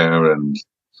stay there and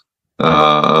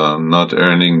not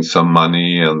earning some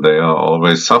money, and they are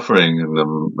always suffering in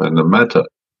the matter,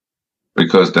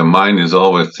 because their mind is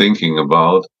always thinking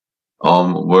about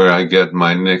where I get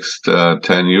my next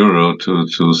 10 euro to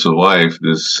survive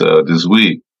this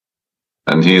week,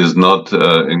 and he is not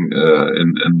in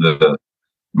the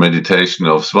meditation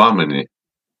of Swamini.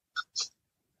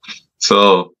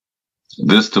 So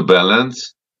this to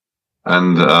balance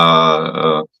and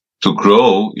to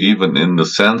grow even in the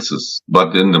senses,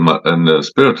 but in the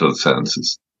spiritual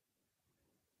senses.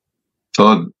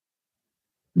 So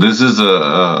this is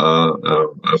a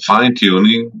fine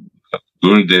tuning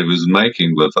Gurudev is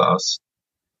making with us.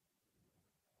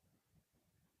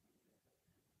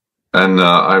 And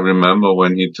I remember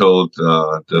when he told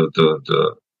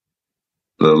the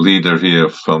leader here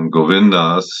from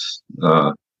Govindas,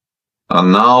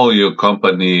 and now your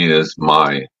company is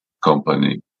my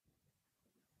company.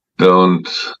 Don't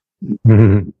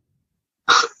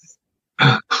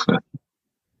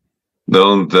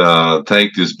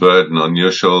take this burden on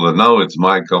your shoulder. Now it's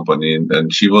my company.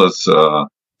 And she was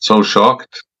so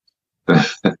shocked. At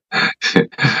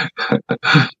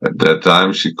that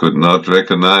time, she could not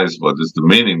recognize what is the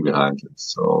meaning behind it.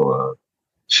 So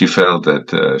she felt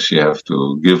that she have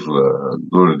to give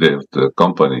Gurudev the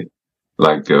company,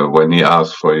 like when he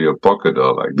asked for your pocket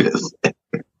or like this.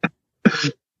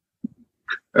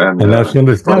 And now she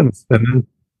understands. And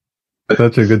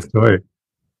such a good story.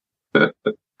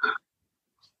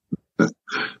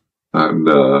 And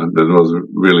that was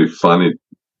really funny.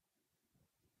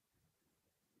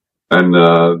 And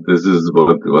this is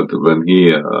what when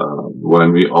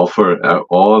we offer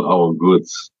all our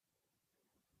goods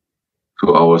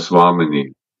to our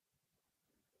Swamini,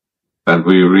 and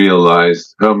we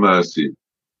realize her mercy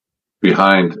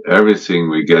behind everything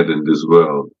we get in this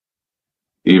world,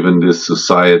 even this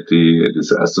society,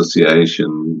 this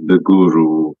association, the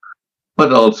guru,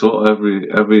 but also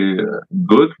every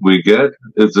good we get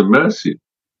is a mercy.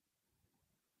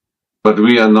 But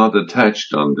we are not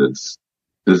attached on this.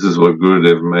 This is what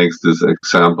Gurudev makes this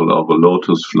example of a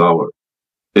lotus flower.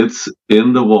 It's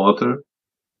in the water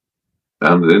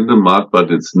and in the mud,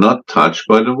 but it's not touched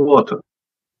by the water.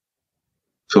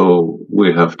 So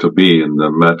we have to be in the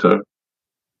matter,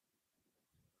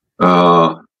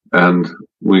 and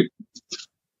we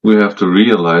have to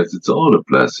realize it's all a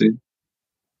blessing.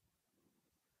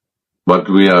 But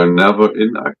we are never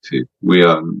inactive. We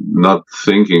are not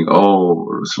thinking,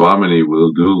 oh, Swamini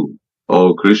will do,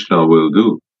 oh, Krishna will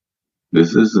do.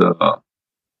 This is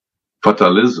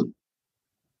fatalism.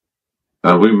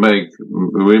 And we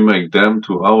make them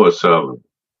to our servant.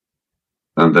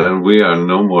 And then we are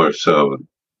no more servant.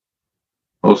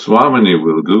 Oh, Swamini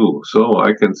will do. So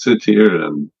I can sit here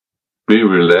and be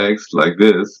relaxed like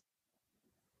this.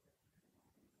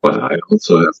 But I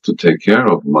also have to take care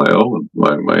of my own,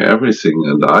 my everything,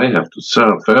 and I have to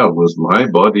serve her with my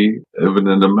body, even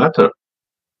in the matter,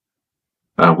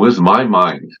 and with my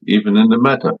mind, even in the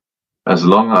matter. As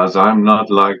long as I'm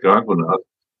not like Raghunath,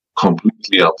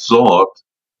 completely absorbed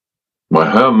by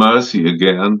her mercy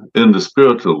again in the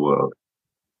spiritual world,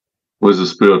 with a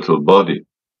spiritual body.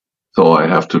 So I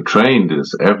have to train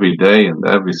this every day and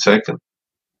every second,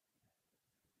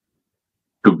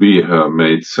 to be her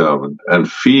maidservant and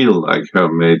feel like her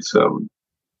maidservant.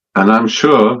 And I'm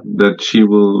sure that she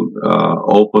will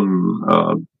open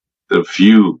the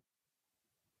view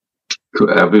to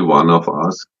every one of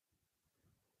us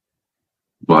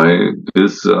by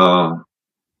this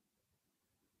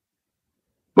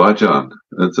bhajan.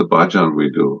 It's a bhajan we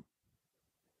do.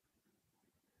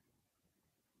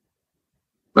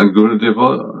 And Gurudev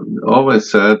always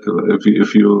said,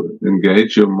 if you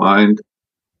engage your mind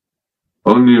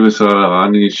only with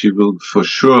Radharani, she will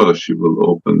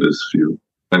open this view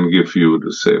and give you the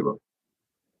seva.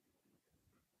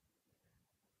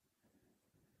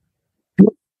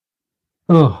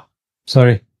 Oh,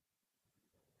 sorry.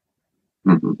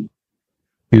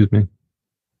 Excuse me.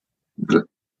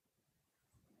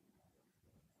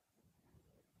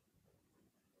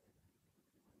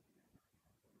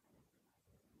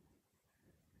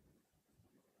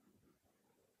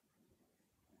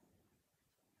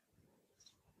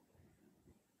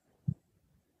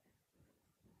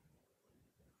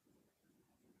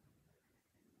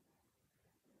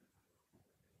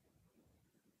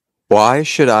 Why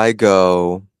should I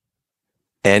go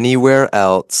anywhere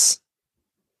else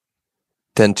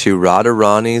than to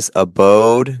Radharani's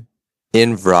abode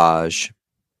in Vraj?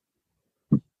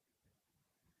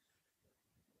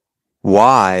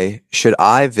 Why should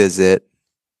I visit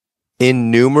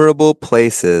innumerable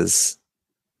places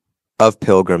of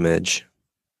pilgrimage?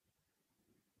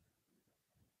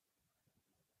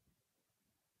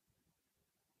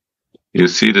 You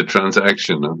see the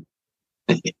transaction, huh?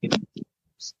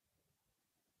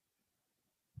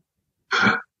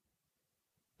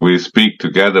 We speak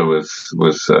together with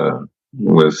Anandadas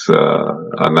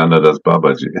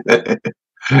Babaji.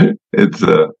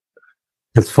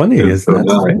 It's funny, It's isn't so that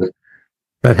nice. strange?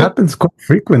 That happens quite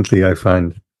frequently, I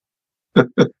find.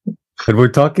 That we're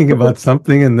talking about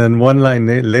something and then one line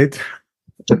later.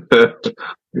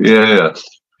 Yeah,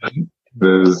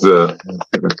 there's a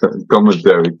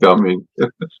commentary coming to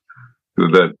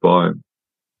that point.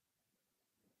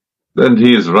 And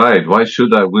he is right. Why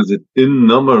should I visit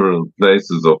innumerable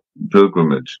places of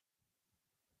pilgrimage?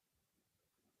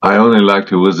 I only like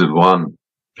to visit one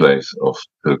place of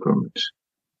pilgrimage,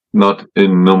 not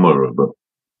innumerable.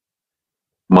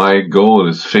 My goal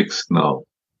is fixed now.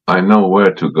 I know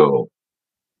where to go.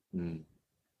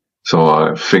 So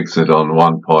I fix it on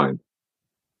one point.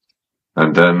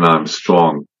 And then I'm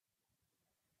strong.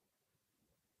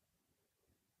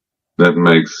 That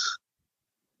makes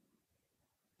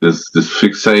this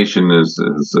fixation is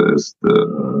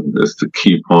the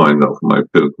key point of my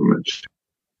pilgrimage.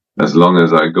 As long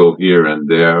as I go here and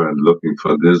there and looking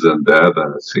for this and that,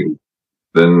 I think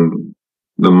then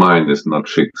the mind is not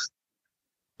fixed.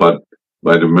 But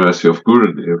by the mercy of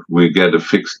Gurudev, we get a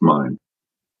fixed mind.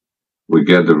 We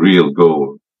get a real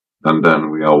goal, and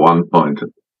then we are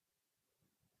one-pointed.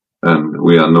 And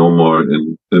we are no more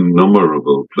in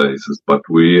innumerable places, but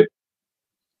we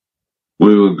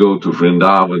will go to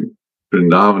Vrindavan.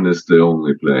 Vrindavan is the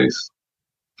only place.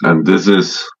 And this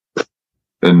is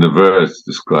in the verse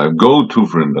described, go to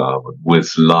Vrindavan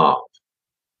with love.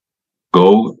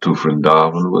 Go to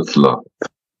Vrindavan with love.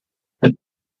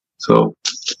 So,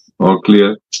 all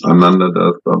clear? Ananda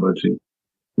Das Babaji,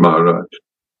 Maharaj.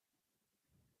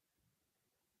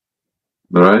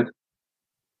 All right?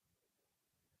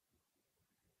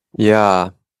 Yeah,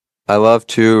 I love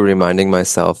too reminding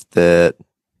myself that,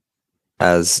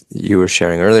 as you were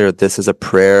sharing earlier, this is a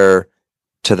prayer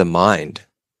to the mind.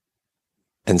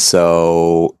 And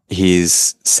so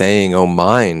he's saying, oh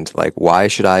mind, like, why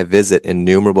should I visit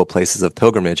innumerable places of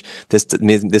pilgrimage?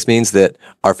 This means that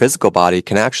our physical body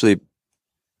can actually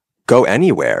go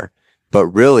anywhere, but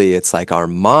really it's like our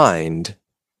mind,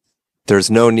 there's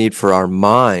no need for our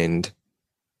mind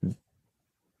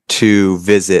to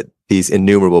visit these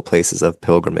innumerable places of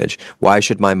pilgrimage. Why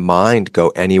should my mind go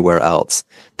anywhere else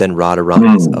than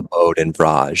Radharani's abode in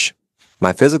Vraj?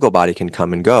 My physical body can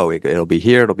come and go. It'll be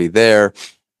here, it'll be there.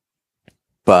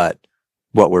 But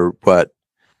what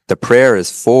the prayer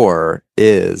is for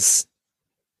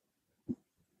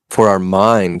our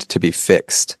mind to be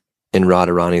fixed in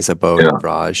Radharani's abode in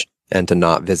Vraj and to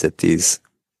not visit these.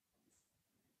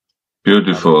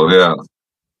 Beautiful, yeah.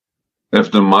 If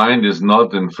the mind is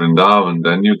not in Vrindavan,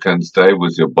 then you can stay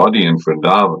with your body in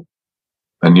Vrindavan.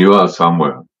 And you are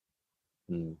somewhere.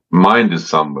 Mind is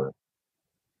somewhere.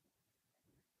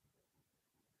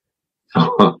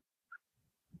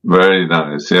 Very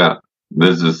nice, yeah.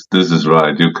 This is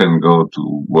right. You can go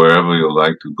to wherever you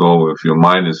like to go. If your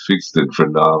mind is fixed in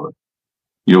Vrindavan,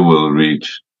 you will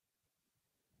reach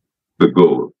the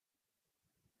goal.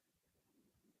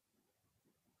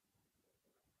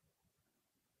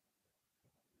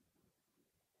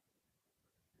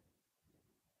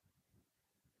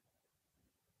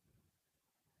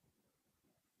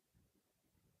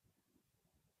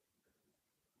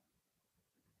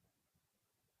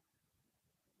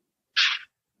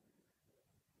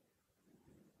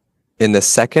 in the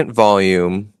second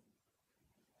volume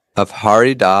of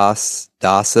Haridas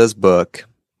Dasa's book,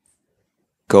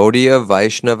 Gaudiya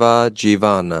Vaishnava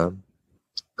Jivana,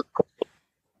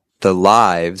 The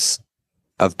Lives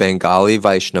of Bengali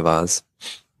Vaishnavas,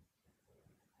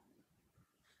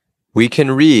 we can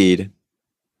read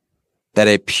that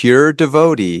a pure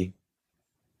devotee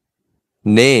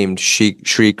named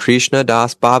Sri Krishna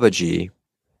Das Babaji,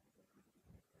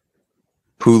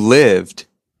 who lived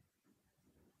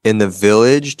in the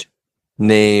village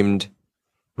named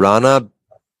Ranabadi,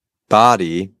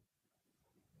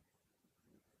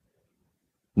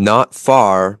 not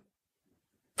far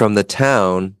from the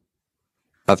town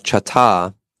of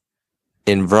Chata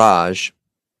in Vraj,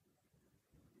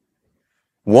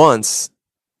 once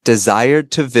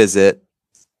desired to visit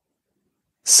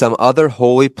some other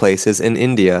holy places in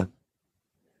India.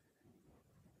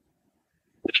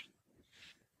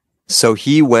 So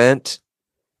he went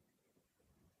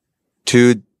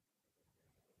to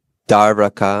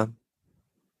Dwarka,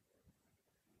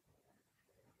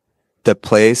 the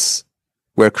place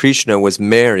where Krishna was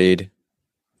married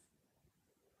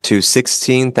to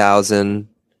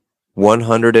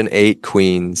 16,108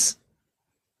 queens.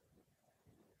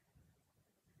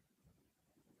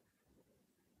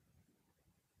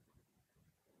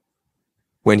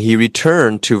 When he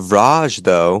returned to Vraj,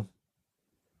 though,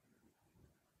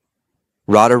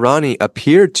 Radharani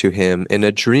appeared to him in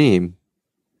a dream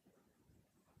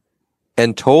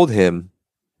and told him,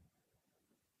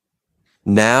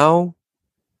 "Now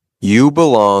you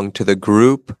belong to the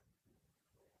group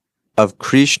of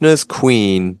Krishna's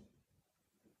queen,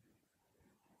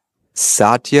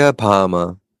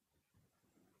 Satyabhama.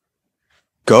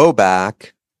 Go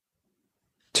back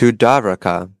to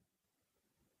Dwarka."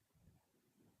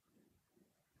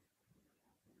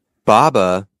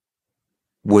 Baba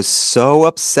was so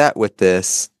upset with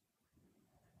this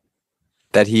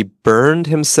that he burned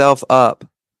himself up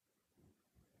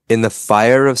in the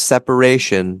fire of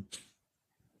separation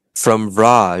from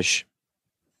Vraj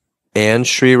and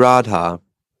Sri Radha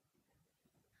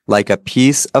like a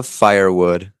piece of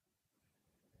firewood.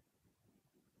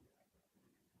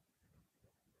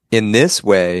 In this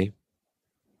way,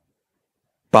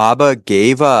 Baba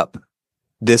gave up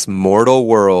this mortal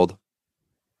world,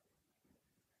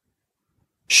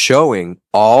 showing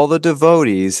all the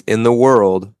devotees in the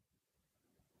world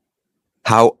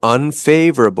how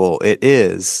unfavorable it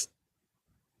is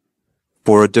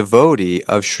for a devotee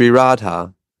of Sri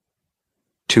Radha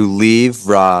to leave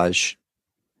Vraj.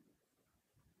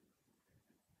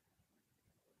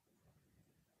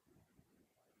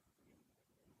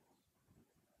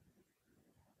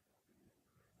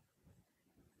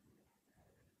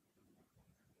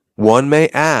 One may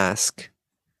ask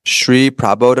Sri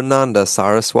Prabodhananda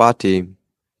Saraswati,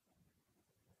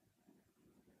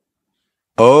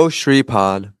 "O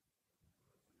Shripad,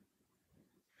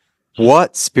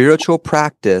 what spiritual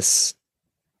practice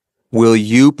will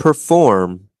you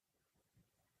perform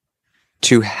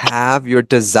to have your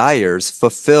desires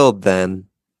fulfilled then?"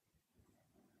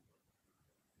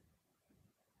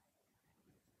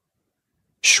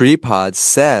 Shripad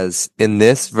says in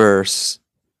this verse,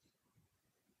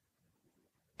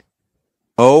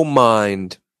 "O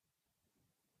mind,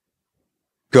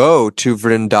 go to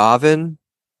Vrindavan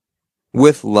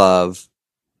with love.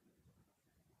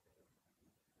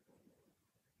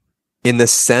 In the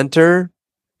center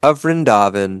of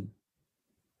Vrindavan,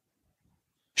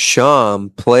 Sham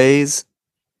plays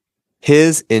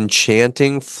his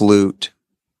enchanting flute.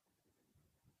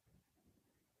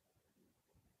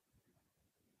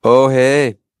 Oh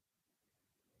hey,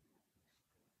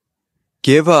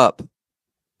 give up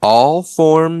all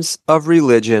forms of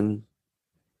religion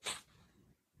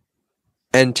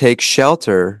and take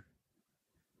shelter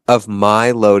of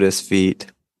my lotus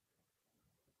feet."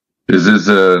 This is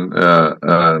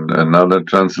another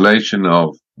translation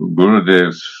of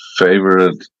Gurudev's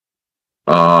favorite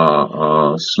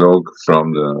slok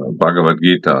from the Bhagavad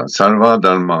Gita. Sarva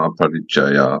dharma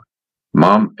parichaya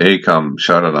mam ekam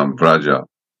sharanam vraja.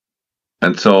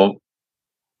 And so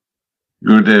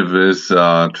Gurudev is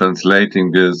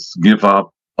translating this: give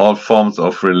up all forms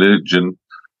of religion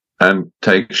and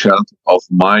take shelter of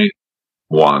my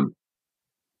one.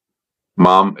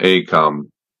 Mam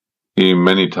ekam.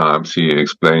 Many times he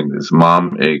explained this.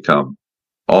 Mam ekam.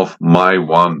 Of my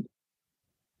one.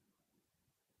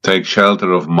 Take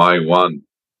shelter of my one.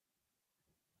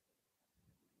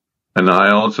 And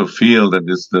I also feel that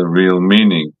is the real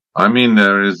meaning. I mean,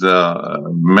 there is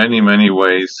many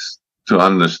ways to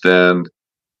understand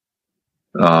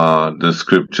the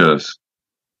scriptures,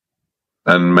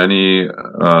 and many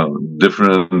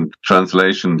different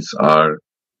translations are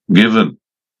given.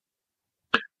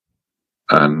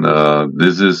 And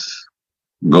this is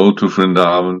go to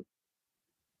Vrindavan,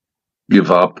 give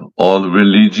up all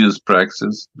religious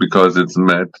practice because it's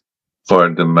meant for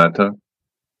the matter,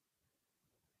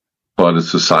 for the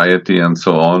society and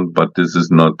so on, but this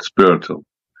is not spiritual.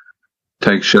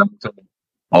 Take shelter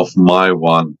of my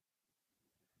one,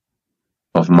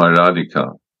 of my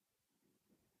Radhika.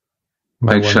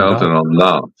 Take shelter Vraj. on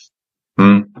love.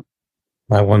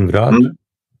 My one Vraj.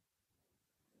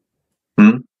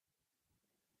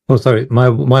 Oh, sorry. My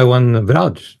one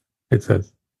Vraj, it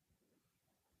says.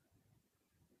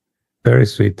 Very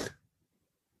sweet.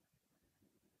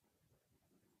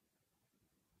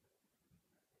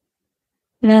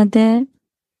 Radha,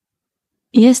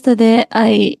 yesterday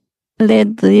I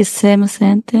read this same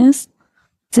sentence.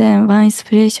 Then one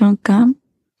inspiration came.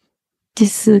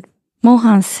 This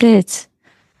Mohan says,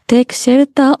 take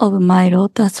shelter of my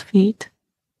lotus feet.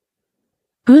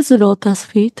 Whose lotus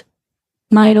feet?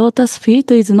 My lotus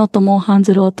feet is not Mohan's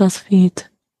lotus feet.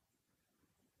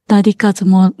 Radhika's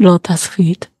lotus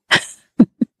feet.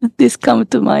 This come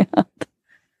to my heart.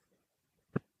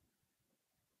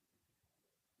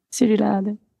 Shri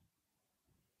Radha.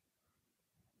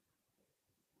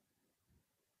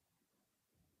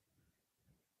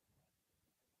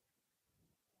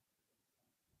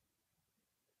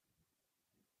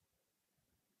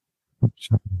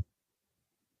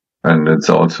 And it's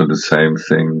also the same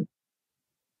thing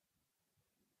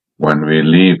when we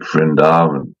leave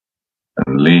Vrindavan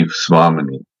and leave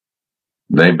Swamini.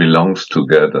 They belong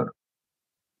together.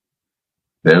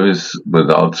 There is,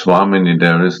 without Swamini,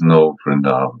 there is no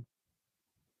Vrindavan.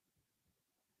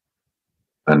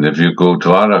 And if you go to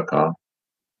Dwaraka,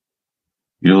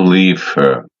 you leave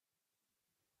her.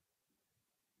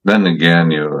 Then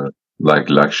again, you're like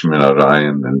Lakshmi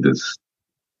Narayan and this.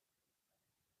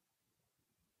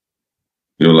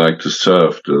 You like to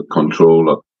serve the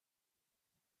controller.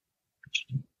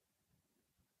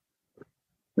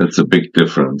 It's a big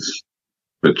difference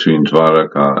between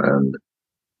Dwaraka and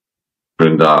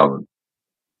Vrindavan.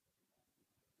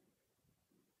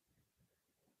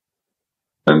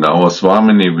 And our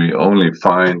Swamini we only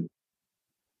find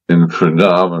in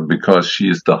Vrindavan because she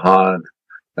is the heart,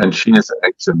 and she is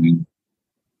actually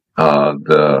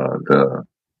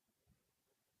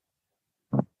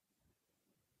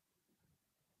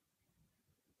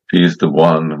she is the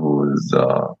one who is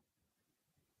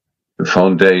the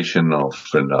foundation of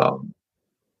Vrindavan.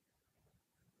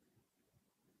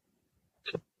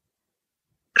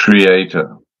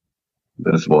 Creator.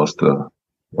 This was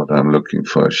what I'm looking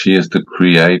for. She is the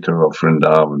creator of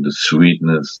Vrindavan, the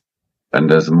sweetness.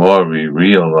 And as more we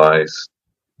realize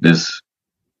this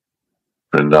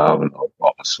Vrindavan of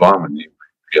our Swamini,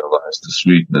 we realize the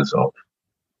sweetness of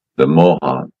the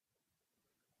Mohan.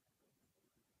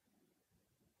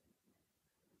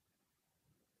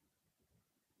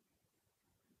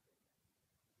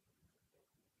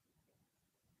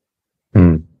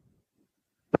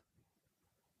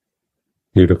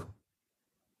 Beautiful.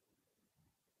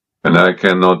 And I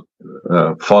cannot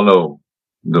follow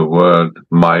the word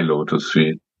my lotus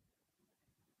feet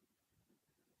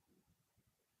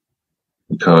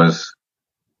because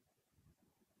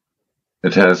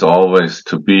it has always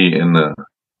to be in a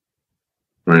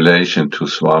relation to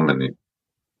Swamini.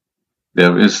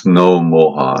 There is no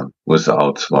Mohan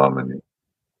without Swamini.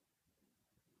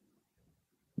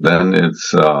 Then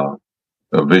it's a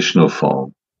Vishnu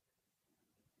form.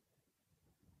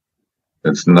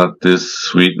 It's not this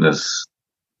sweetness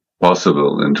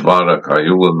possible in Dwaraka.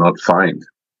 You will not find.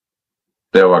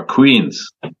 There are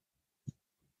queens.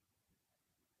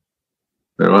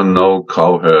 There are no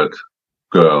cowherd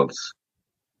girls,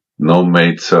 no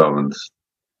maidservants.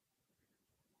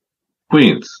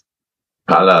 Queens,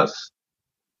 palace.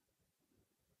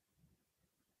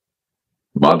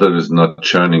 Mother is not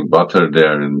churning butter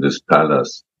there in this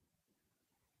palace.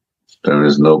 There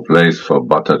is no place for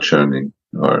butter churning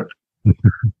or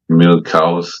milk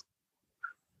cows.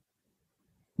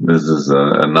 This is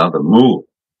another move.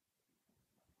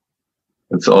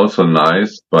 It's also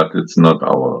nice, but it's not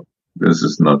this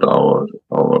is not our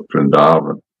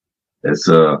Vrindavan. It's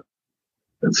a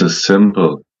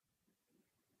simple,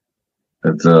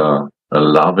 it's a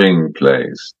loving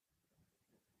place,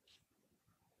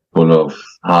 full of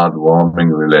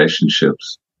heartwarming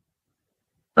relationships.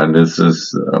 And this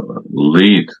is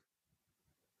lead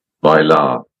by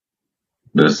love.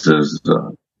 This is,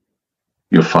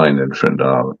 you find in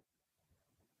Vrindavan.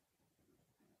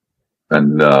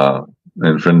 And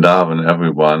in Vrindavan,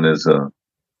 everyone is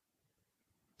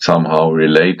somehow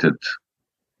related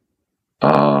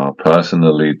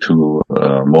personally to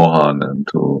Mohan and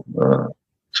to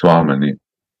Swamini.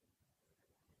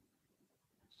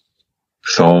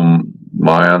 So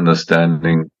my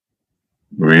understanding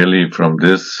really from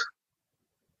this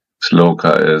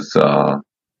sloka is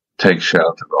take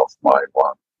shelter of my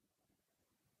one.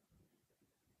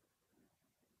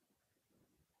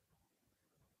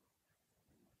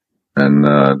 And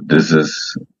this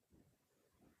is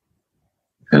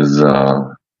his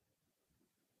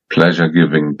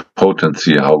pleasure-giving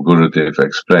potency, how Gurudev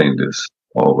explained this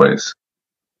always.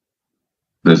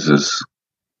 This is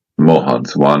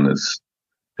Mohan's one, is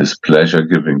his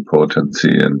pleasure-giving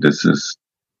potency, and this is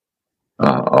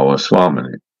our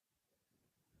Swamini.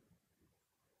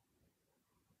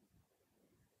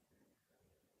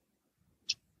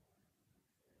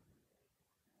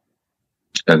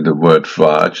 And the word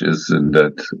Vraj is in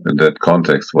that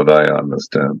context what I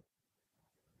understand.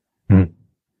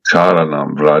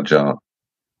 Charanam Vraja.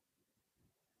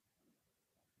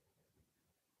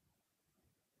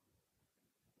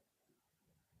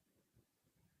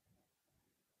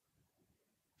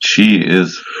 She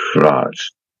is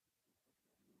Vraj.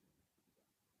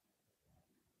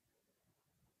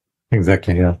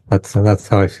 Exactly, yeah. That's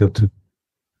how I feel too.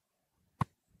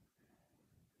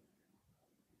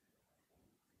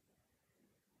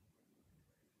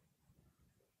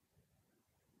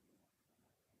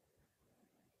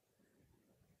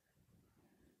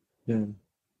 Yeah.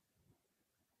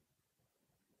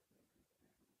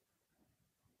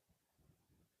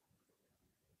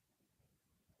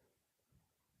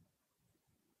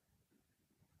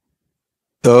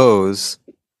 Those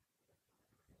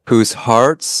whose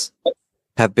hearts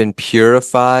have been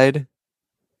purified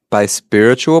by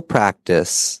spiritual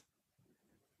practice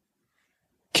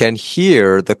can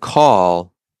hear the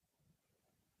call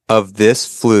of this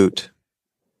flute.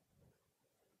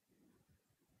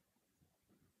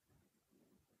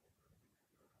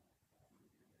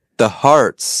 The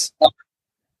hearts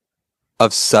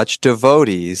of such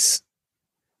devotees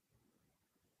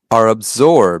are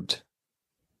absorbed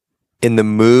in the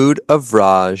mood of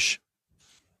Raj,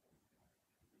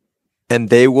 and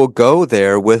they will go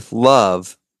there with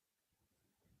love,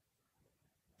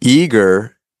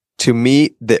 eager to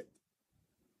meet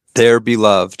their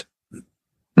beloved.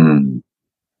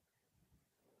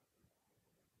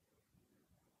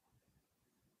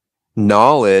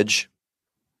 Knowledge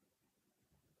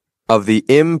of the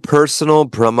impersonal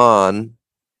Brahman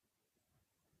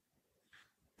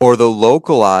or the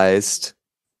localized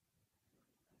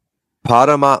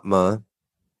Paramatma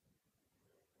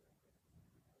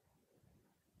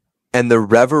and the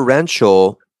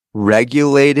reverential,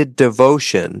 regulated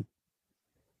devotion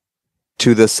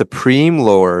to the Supreme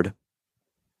Lord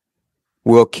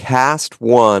will cast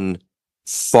one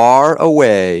far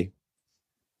away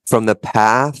from the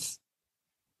path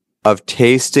of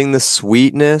tasting the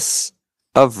sweetness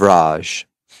of Raj.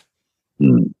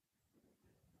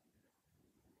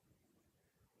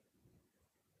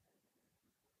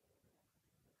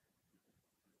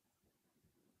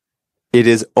 It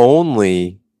is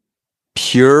only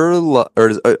pure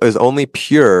is only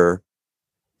pure,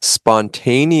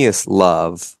 spontaneous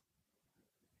love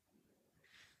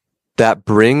that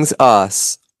brings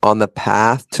us on the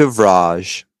path to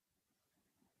Vraj.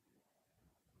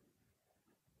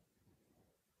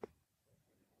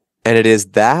 And it is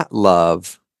that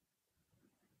love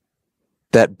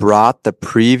that brought the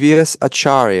previous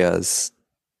acharyas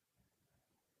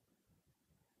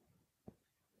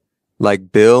like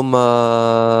Bilvamangal.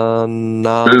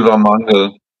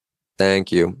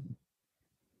 Thank you.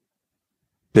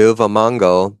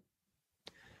 Bilvamangal,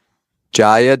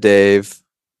 Jayadev,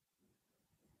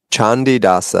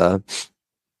 Chandidasa,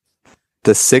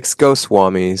 the six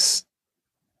Goswamis,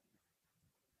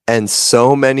 and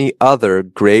so many other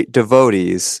great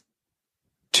devotees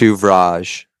to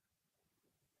Vraj.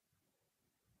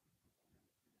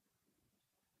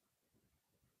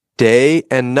 Day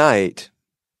and night,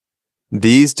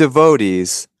 these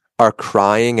devotees are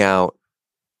crying out,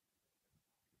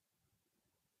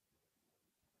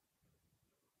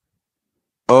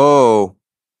 "Oh,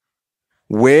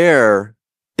 where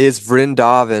is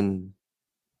Vrindavan?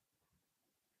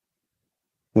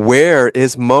 Where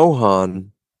is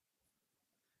Mohan,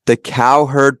 the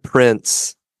cowherd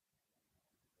prince,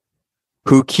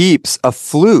 who keeps a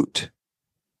flute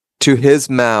to his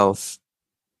mouth?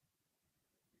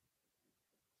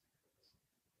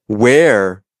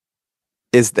 Where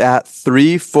is that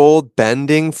threefold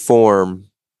bending form?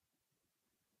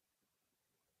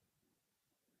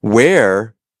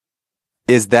 Where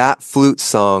is that flute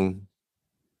song?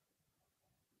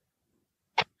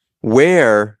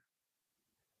 Where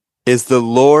is the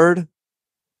Lord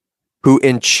who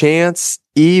enchants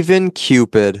even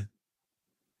Cupid.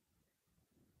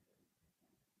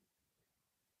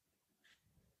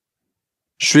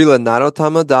 Srila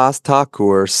Narottama Das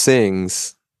Thakur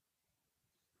sings,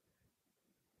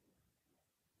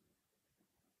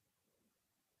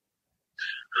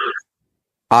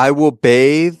 I will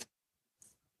bathe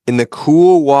in the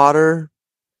cool water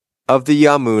of the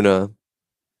Yamuna,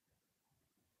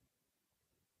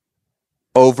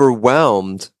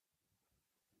 overwhelmed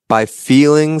by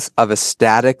feelings of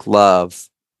ecstatic love.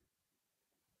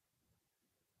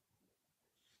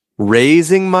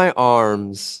 Raising my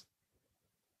arms,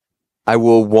 I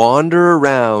will wander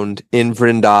around in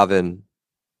Vrindavan,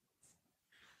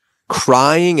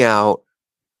 crying out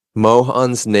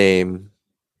Mohan's name.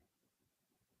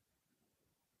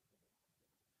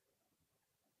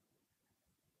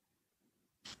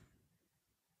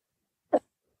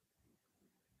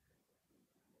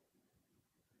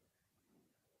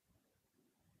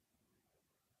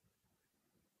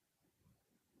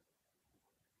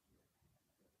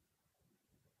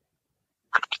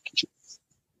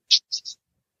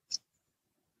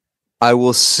 I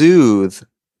will soothe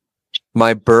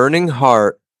my burning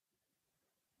heart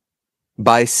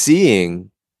by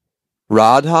seeing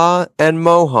Radha and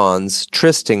Mohan's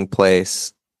trysting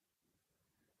place,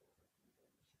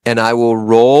 and I will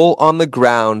roll on the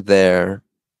ground there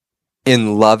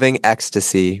in loving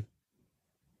ecstasy,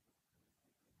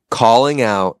 calling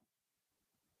out,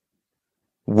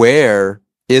 where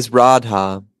is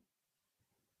Radha,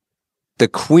 the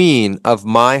queen of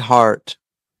my heart?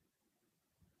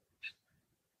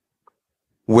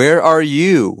 Where are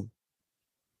you,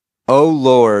 O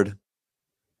Lord,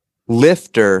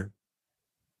 lifter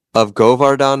of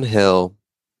Govardhan Hill?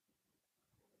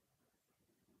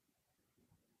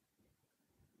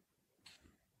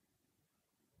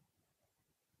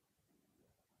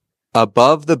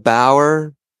 Above the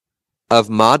bower of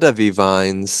Madhavi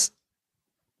vines,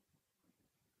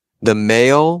 the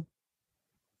male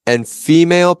and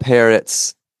female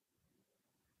parrots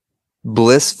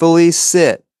blissfully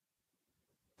sit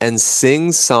and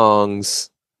sing songs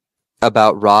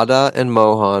about Radha and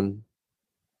Mohan.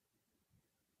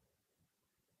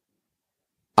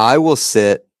 I will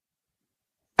sit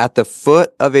at the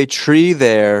foot of a tree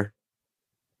there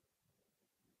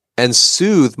and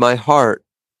soothe my heart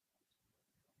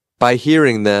by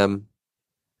hearing them.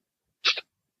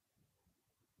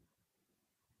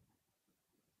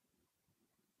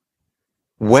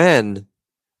 When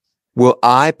will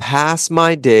I pass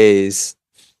my days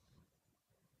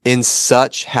in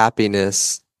such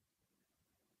happiness?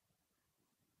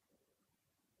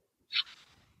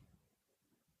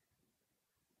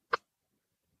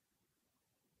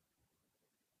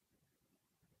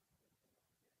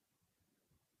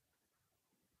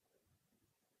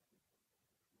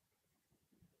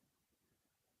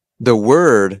 The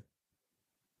word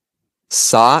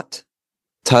Sat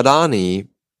Tadani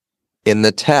in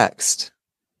the text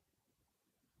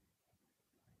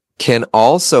can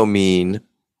also mean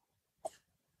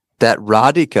that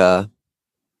Radhika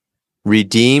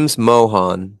redeems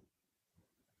Mohan,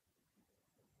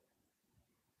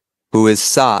 who is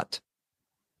Sat,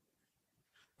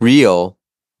 real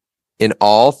in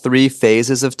all three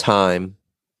phases of time.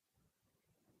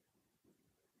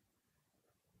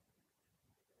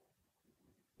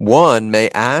 One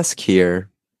may ask here,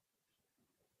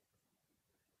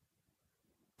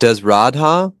 does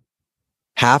Radha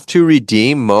have to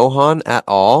redeem Mohan at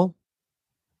all?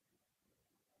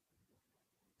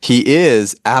 He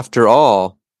is, after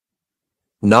all,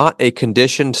 not a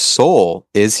conditioned soul,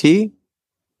 is he?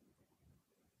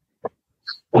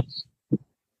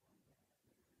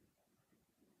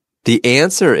 The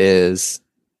answer is,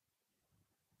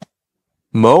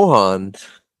 Mohan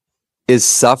is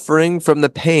suffering from the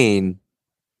pain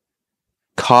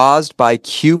caused by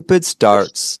Cupid's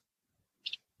darts,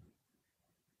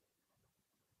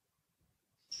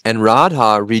 and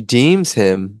Radha redeems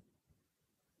him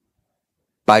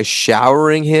by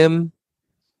showering him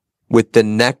with the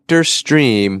nectar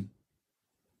stream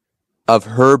of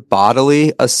her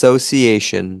bodily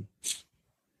association.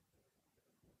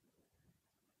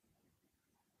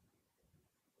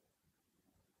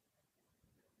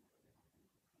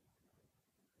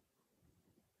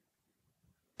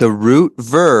 The root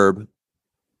verb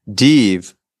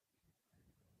div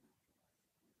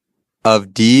of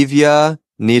divya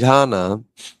nidhana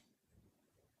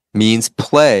means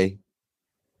play,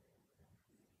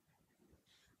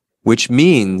 which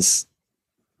means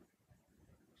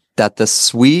that the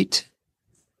sweet,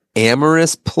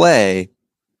 amorous play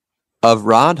of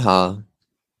Radha,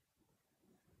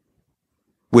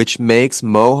 which makes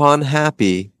Mohan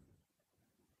happy,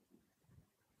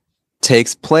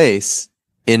 takes place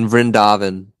in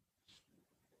Vrindavan.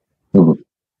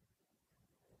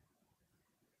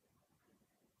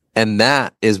 And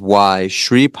that is why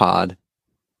Shripad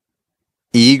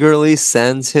eagerly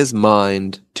sends his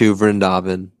mind to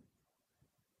Vrindavan.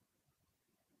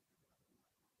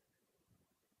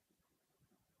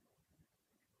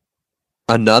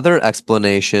 Another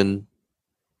explanation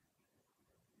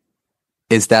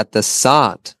is that the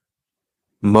Sat,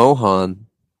 Mohan,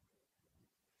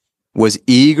 was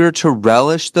eager to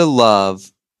relish the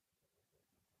love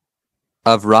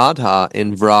of Radha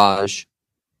in Vraj,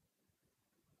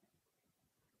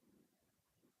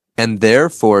 and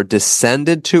therefore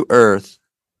descended to earth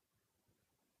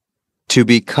to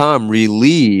become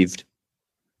relieved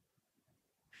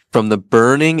from the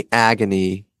burning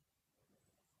agony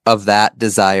of that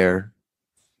desire.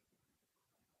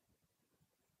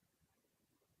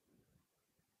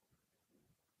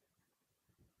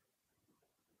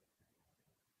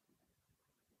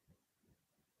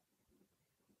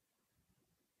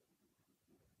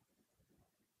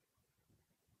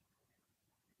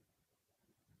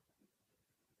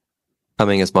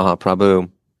 Coming as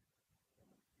Mahaprabhu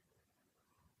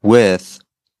with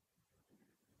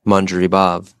Manjari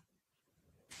Bhav.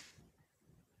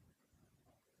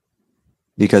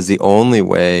 Because the only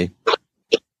way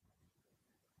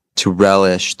to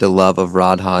relish the love of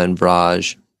Radha and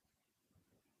Vraj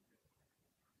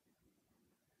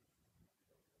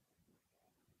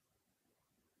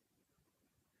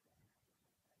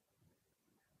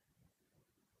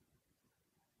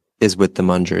is with the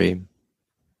Manjari.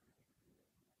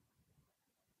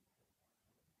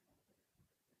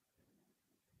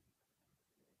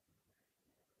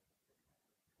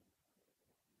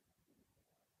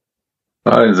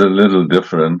 It's a little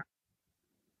different.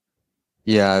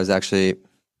 Yeah, I was actually...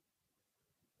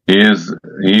 This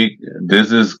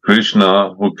is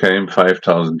Krishna who came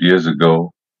 5,000 years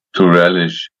ago to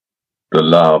relish the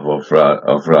love of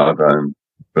Radha and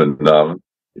Vrindavan.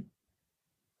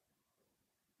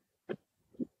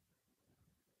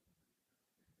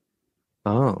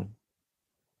 Oh.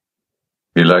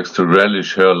 He likes to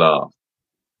relish her love.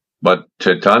 But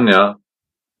Chaitanya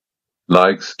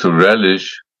likes to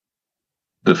relish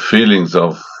the feelings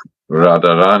of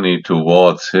Radharani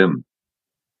towards him.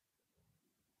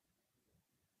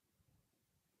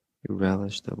 You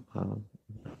relish the love.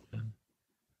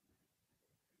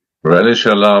 Relish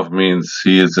her love means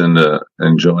he is in the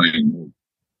enjoying mood.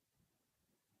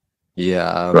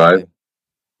 Yeah, okay. Right?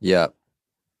 Yeah.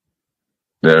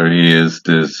 There he is,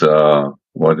 this,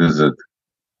 what is it?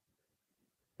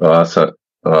 Rasa,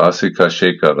 Rasika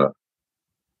Shekara.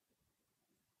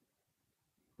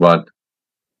 But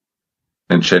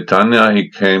in Chaitanya, he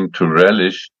came to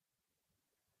relish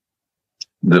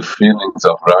the feelings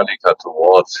of Radhika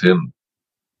towards him.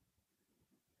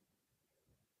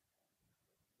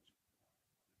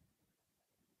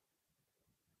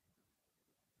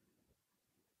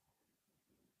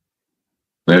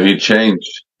 Now he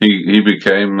changed. He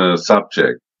became a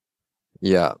subject.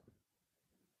 Yeah.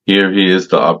 Here he is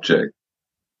the object.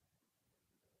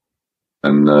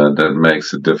 And that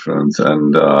makes a difference.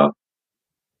 And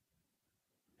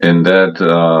in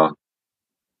that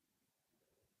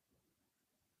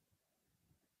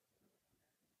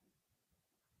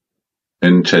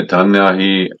in Chaitanya,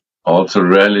 he also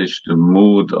relished the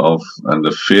mood of and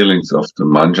the feelings of the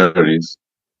Manjaris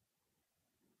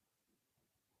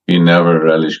he never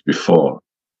relished before.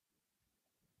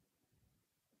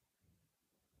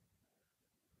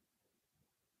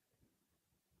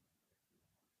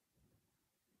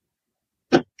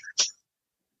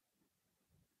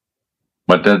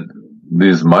 But that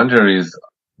these Manjaris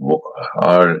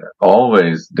are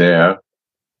always there.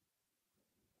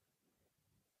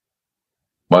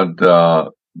 But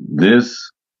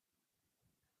this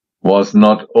was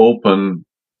not open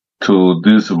to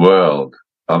this world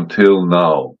until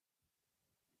now.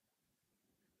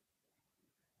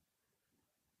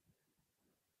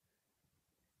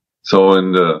 So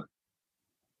in the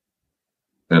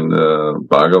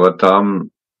Bhagavatam,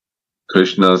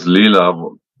 Krishna's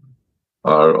Leela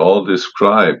are all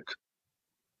described.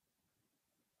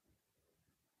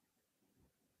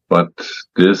 But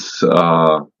this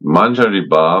Manjari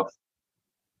Bhav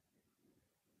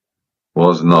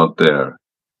was not there.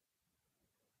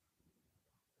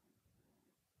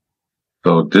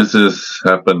 So this is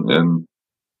happened in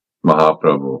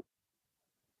Mahaprabhu.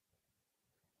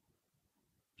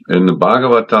 In the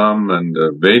Bhagavatam and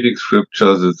the Vedic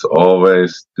scriptures, it's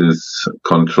always this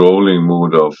controlling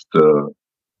mood of the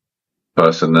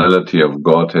personality of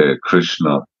Godhead,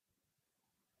 Krishna.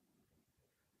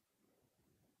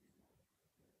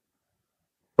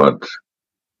 But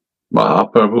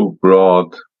Mahaprabhu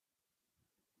brought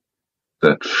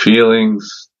that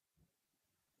feelings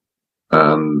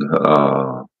and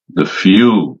the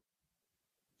view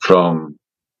from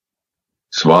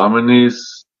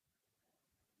Swamini's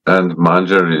and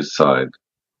Manjari's side,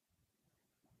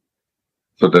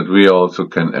 so that we also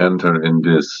can enter in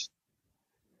this.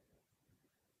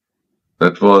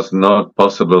 That was not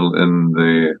possible in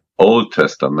the Old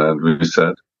Testament, we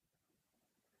said.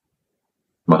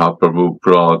 Mahaprabhu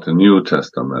brought a New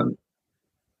Testament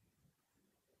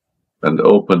and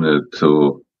opened it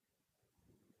to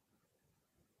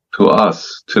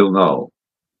us till now.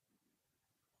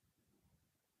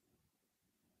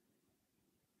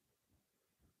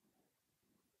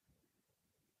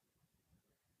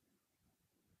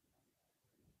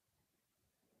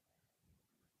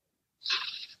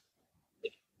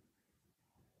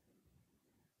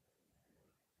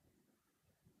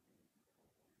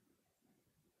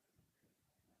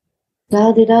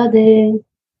 Radhe Radhe.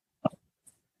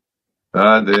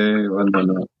 Radhe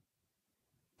Vandana.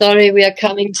 Sorry, we are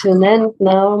coming to an end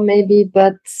now,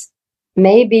 but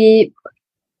maybe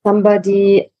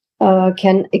somebody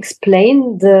can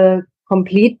explain the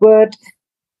complete word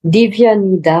Divya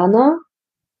Nidana.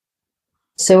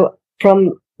 So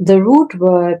from the root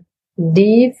word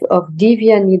Div of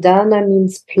Divya Nidana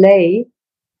means play,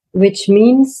 which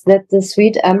means that the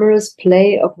sweet amorous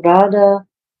play of Radha,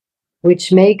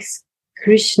 which makes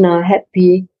Krishna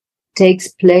happy, takes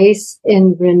place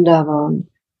in Vrindavan.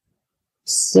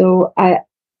 So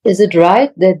is it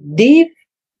right that Div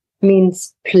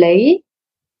means play?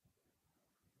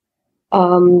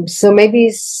 So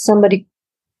maybe somebody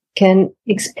can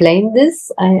explain this.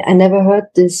 I never heard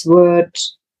this word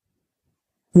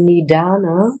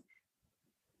Nidana.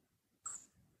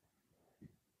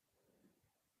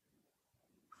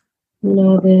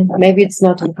 No, maybe it's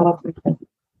not important.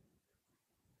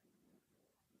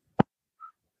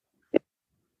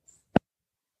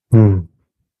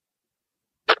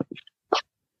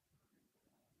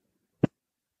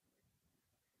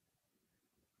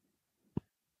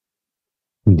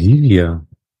 Divya.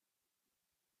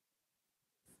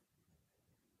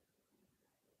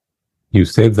 You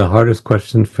saved the hardest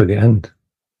question for the end.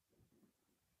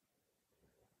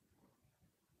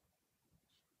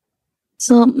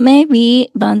 So maybe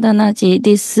Vandanaji,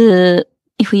 this,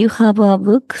 if you have a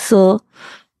book, so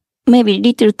maybe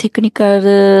little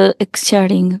technical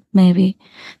sharing, maybe.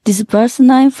 This verse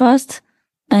 9 first,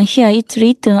 and here it's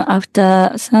written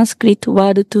after Sanskrit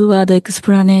word-to-word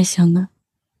explanation.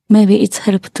 Maybe it's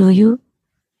help to you.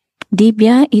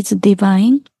 Divya is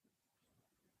divine,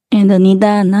 and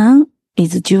Nidana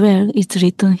is jewel. It's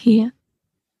written here.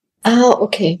 Ah,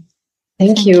 okay.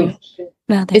 Thank you.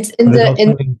 Radha. It's in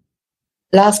the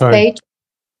last page.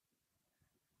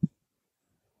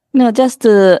 No, just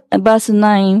verse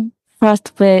 9,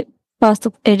 first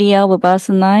area of verse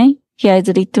 9. Here is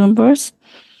written verse.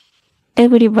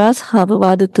 Every verse have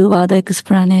word-to-word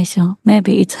explanation.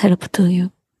 Maybe it's help to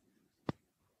you.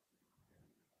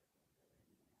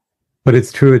 But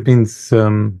it's true, it means,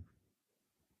 here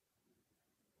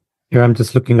I'm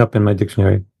just looking up in my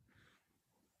dictionary.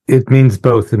 It means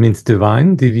both. It means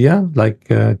divine, divya, like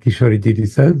Kishori Didi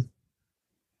says,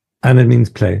 and it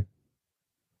means play.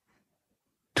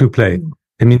 To play.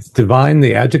 It means divine,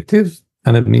 the adjective,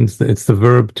 and it means that it's the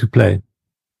verb to play.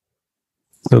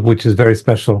 So, which is very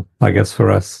special, I guess,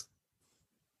 for us,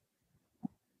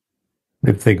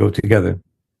 if they go together.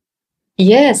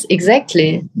 Yes,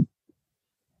 exactly.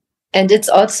 And it's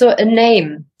also a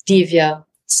name, Divya.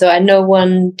 So I know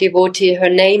one devotee, her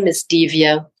name is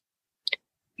Divya.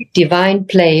 Divine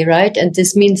play, right? And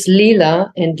this means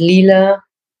Leela, and Leela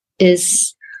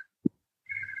is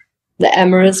the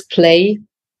amorous play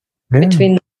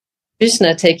between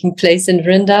Krishna taking place in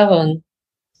Vrindavan.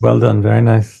 Well done, very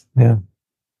nice. Yeah.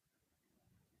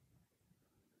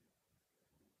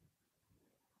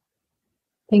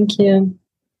 Thank you.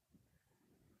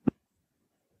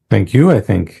 Thank you, I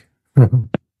think.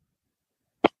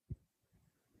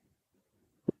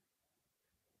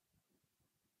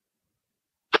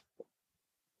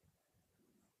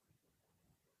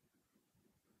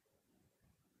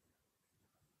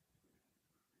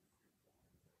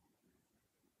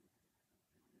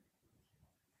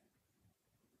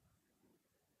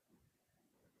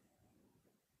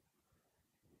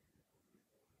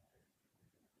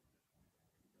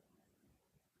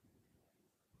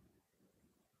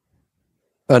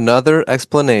 Another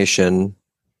explanation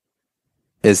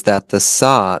is that the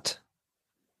Sat,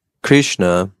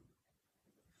 Krishna,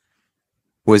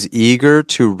 was eager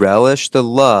to relish the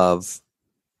love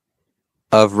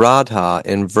of Radha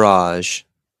in Vraj,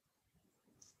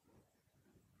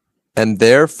 and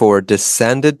therefore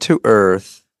descended to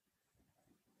earth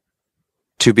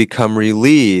to become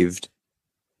relieved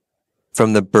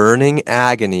from the burning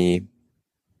agony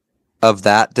of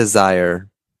that desire.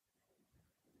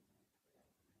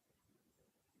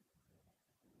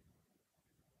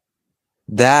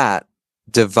 That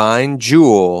divine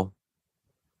jewel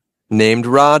named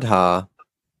Radha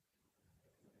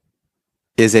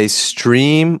is a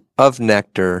stream of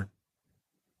nectar,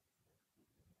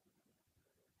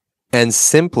 and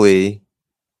simply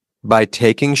by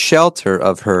taking shelter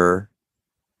of her,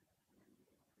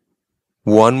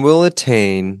 one will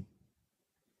attain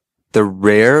the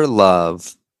rare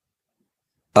love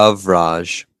of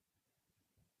Raj.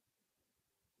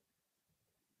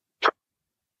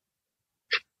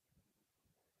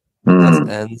 Thus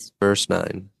ends verse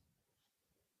 9.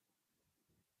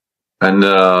 And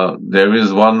there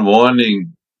is one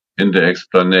warning in the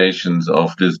explanations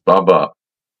of this Baba.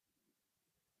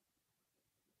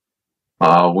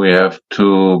 We have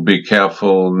to be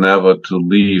careful never to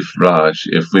leave Raj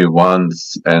if we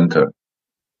once enter.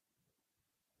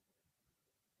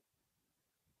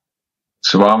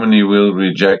 Swamini will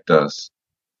reject us.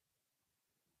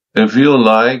 If you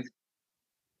like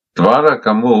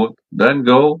Dwarakamut, then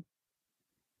go.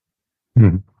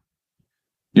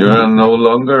 You are no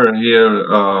longer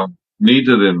here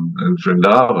needed in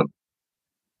Vrindavan.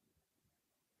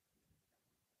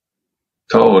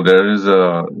 So there is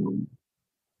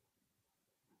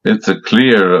it's a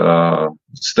clear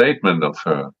statement of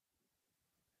her.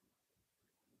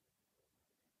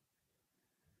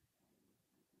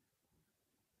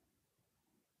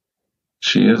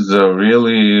 She is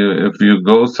really, if you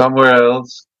go somewhere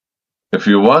else, if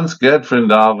you once get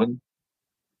Vrindavan,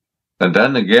 and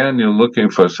then again you're looking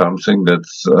for something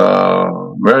that's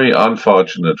very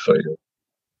unfortunate for you.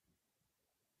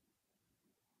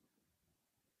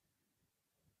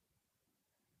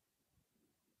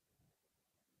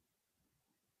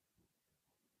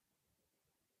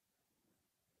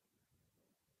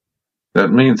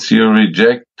 That means you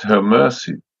reject her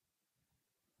mercy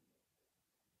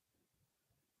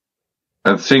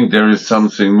and think there is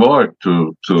something more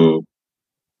to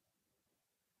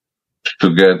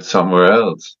get somewhere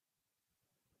else.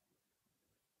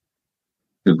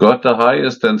 You got the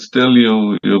highest and still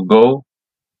you go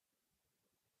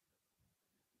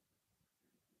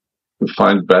to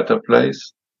find better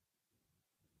place?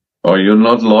 Or you're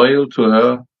not loyal to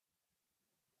her?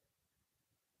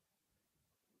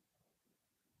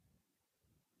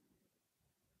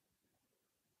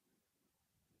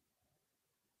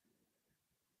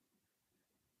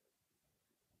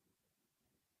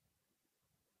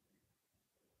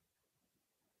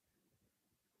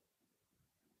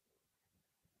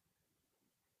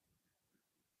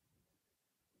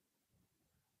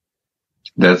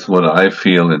 That's what I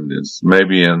feel in this.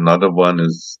 Maybe another one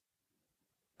is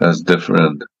as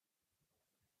different.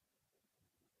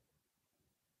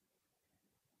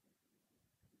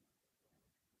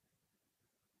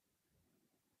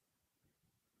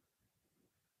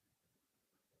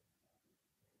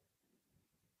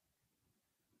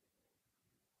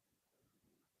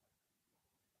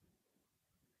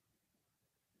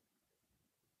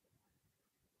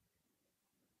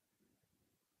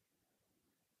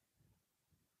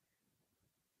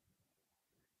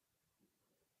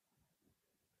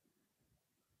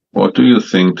 What do you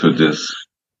think to this?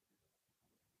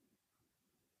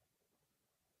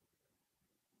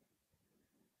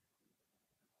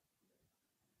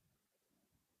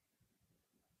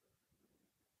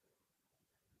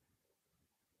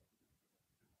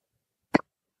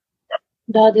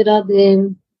 Radhe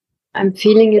Radhe. I'm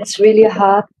feeling it's really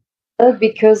hard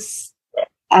because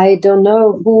I don't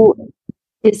know who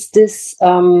is this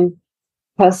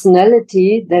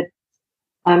personality that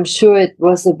I'm sure it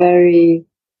was a very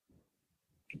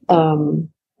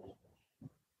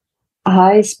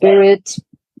high spirit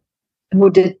who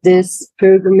did this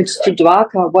pilgrimage to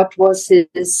Dwarka. What was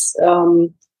his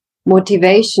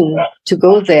motivation to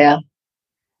go there?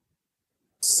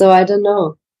 So I don't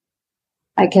know.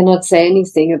 I cannot say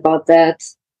anything about that.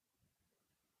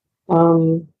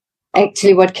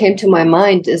 Actually, what came to my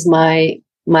mind is my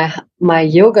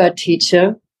yoga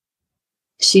teacher.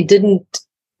 She didn't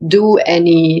do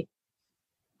any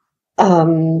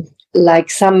like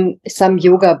some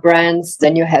yoga brands.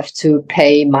 Then you have to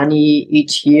pay money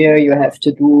each year. You have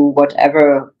to do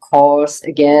whatever course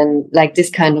again, like this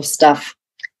kind of stuff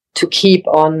to keep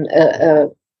on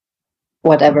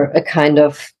whatever, a kind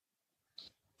of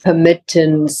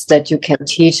permittance that you can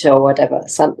teach or whatever,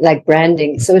 some like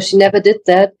branding. So she never did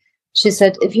that. She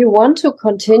said, if you want to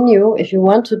continue, if you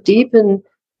want to deepen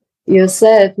you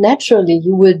said naturally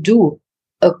you will do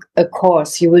a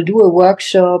course, you will do a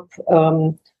workshop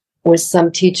with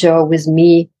some teacher or with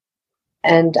me.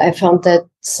 And I found that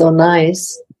so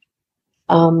nice.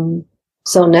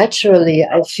 So naturally,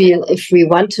 I feel if we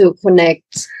want to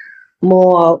connect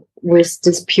more with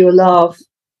this pure love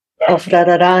of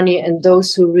Radharani and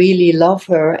those who really love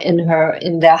her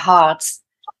in their hearts,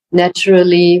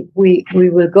 naturally we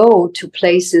will go to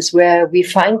places where we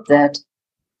find that.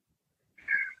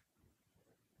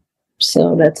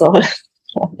 So that's all.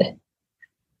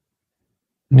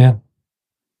 Yeah.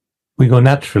 We go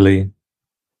naturally.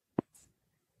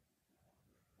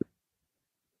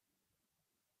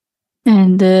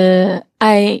 And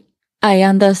I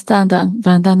understand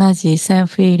Vandanaji's same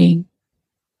feeling.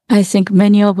 I think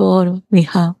many of all we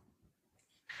have.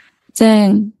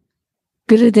 Then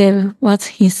Gurudev, what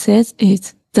he says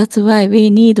is, that's why we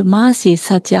need mercy,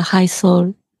 such a high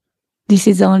soul. This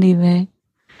is the only way.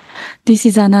 This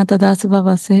is another Das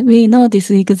Baba said. We know this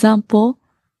example,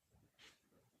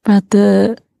 but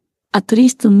at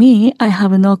least me, I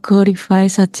have not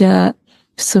qualified such a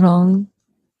strong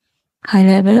high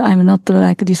level. I'm not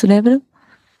like this level.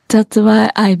 That's why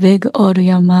I beg all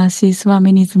your mercy,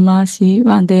 Swamini's mercy.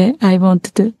 One day I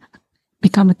want to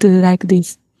become to like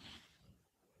this.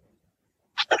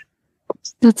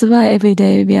 That's why every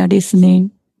day we are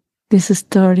listening these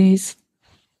stories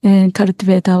and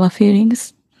cultivate our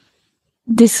feelings.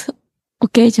 This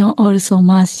occasion also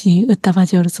mercy,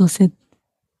 Uttamaji also said.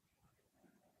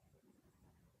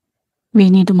 We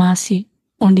need mercy,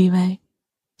 only way.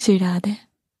 Sri Radha.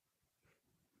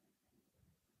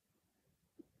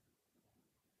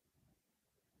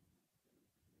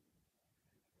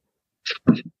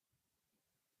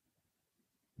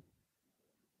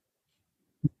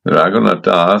 Raghunath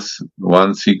Das,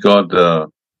 once he got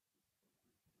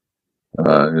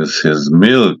his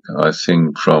milk, I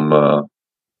think, from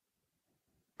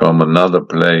another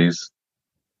place.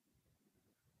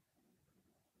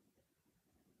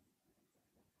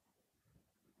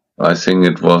 I think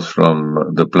it was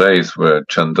from the place where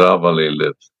Chandravali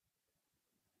lived.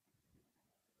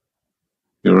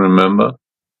 You remember?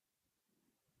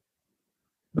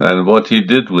 And what he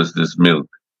did with this milk.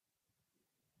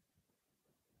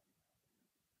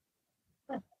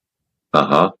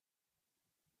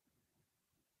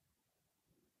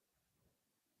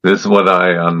 This is what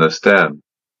I understand.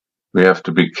 We have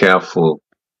to be careful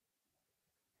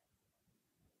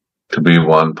to be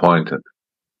one-pointed.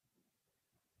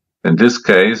 In this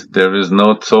case, there is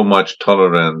not so much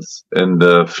tolerance in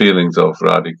the feelings of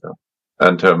Radhika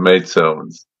and her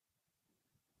maidservants.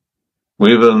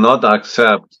 We will not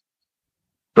accept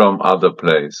from other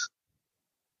place.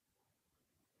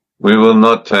 We will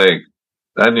not take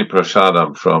any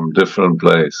prasadam from different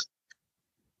place.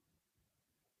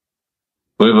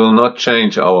 We will not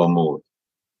change our mood.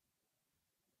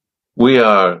 We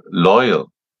are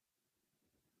loyal.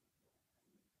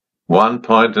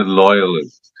 One-pointed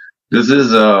loyalists. This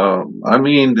is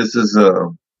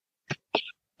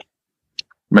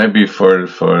maybe for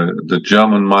the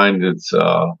German mind, it's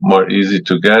more easy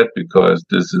to get because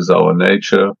this is our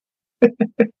nature.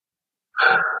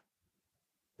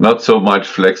 Not so much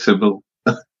flexible.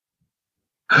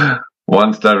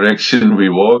 One direction we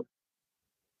walk.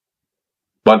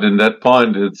 But in that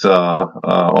point, it's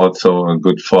also a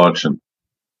good fortune.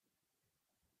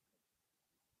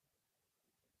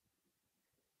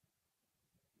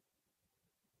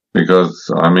 Because,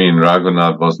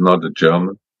 Raghunath was not a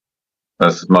German,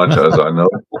 as much as I know.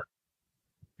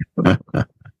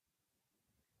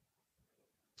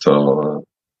 So,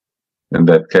 in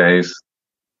that case,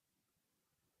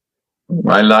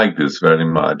 I like this very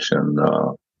much and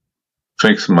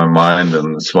fix my mind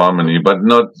on Swamini, but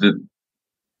not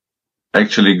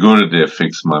actually Gurudev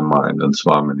fixed my mind on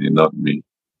Swamini, not me.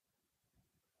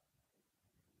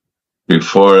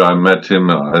 Before I met him,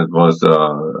 it was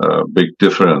a big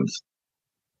difference.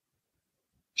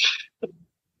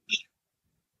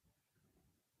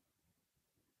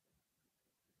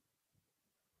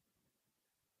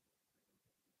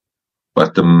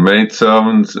 But the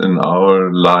maidservants in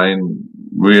our line,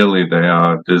 really, they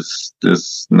are,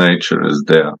 this nature is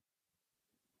there.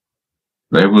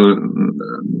 They will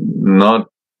not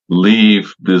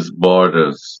leave these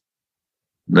borders.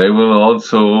 They will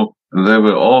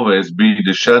always be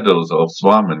the shadows of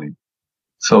Swamini.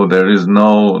 So there is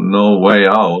no way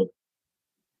out.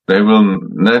 They will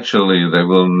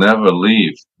never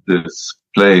leave this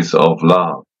place of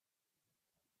love.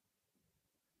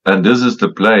 And this is the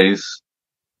place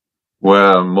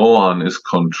where Mohan is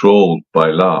controlled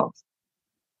by love.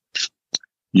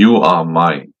 You are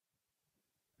mine.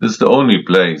 This is the only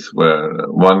place where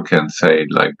one can say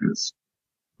it like this.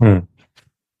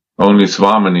 Only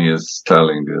Swamini is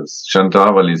telling this.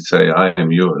 Shantavali say, I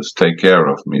am yours, take care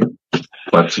of me.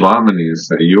 But Swamini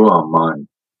say, you are mine,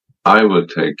 I will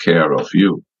take care of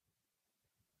you.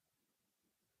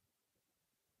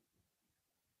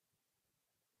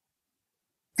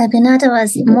 Abhinata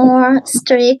was more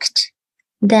strict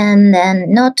than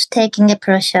not taking a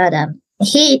prasadam.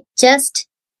 He just,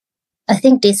 I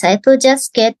think disciple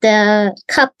just get the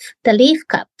cup, the leaf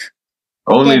cup.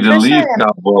 Only the leaf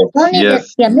cup was, only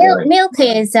yes. Milk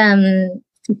is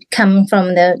come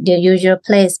from the usual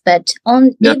place, but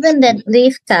Yes. even the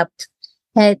leaf cup,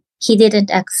 he didn't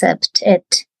accept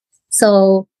it.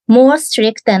 So more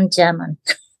strict than German.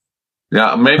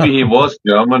 Yeah, maybe he was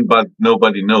German, but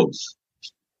nobody knows.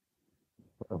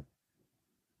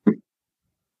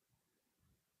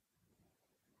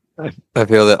 I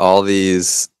feel that all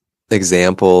these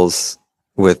examples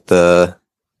with the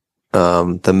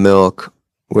milk,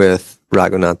 with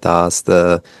Raghunath Das,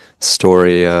 the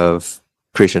story of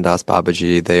Krishna Das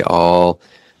Babaji, they all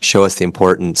show us the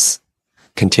importance,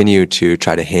 continue to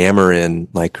try to hammer in,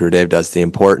 like Gurudev does, the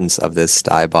importance of this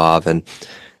Staibhav. And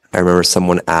I remember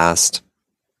someone asked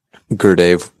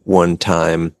Gurudev one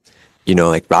time,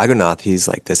 like Raghunath, he's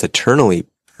like this eternally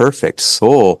perfect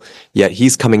soul, yet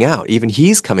he's coming out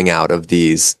of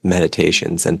these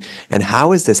meditations. And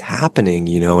how is this happening,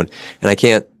 and I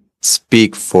can't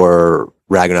speak for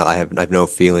Raghunath. I have no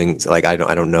feelings, like I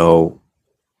don't know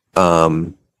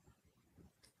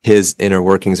his inner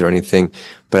workings or anything,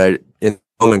 but in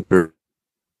the moment,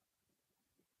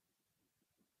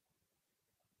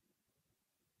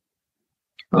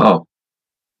 oh,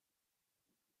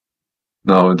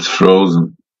 now it's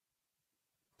frozen.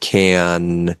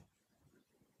 Can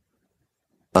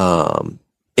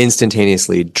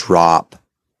instantaneously drop you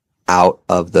out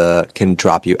of the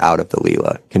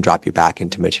Leela, can drop you back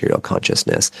into material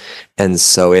consciousness. And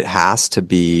so it has to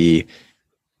be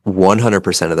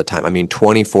 100% of the time. I mean,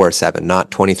 24/7,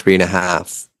 not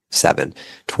 23.5/7,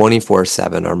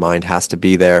 24/7. Our mind has to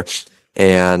be there.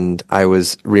 And I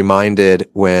was reminded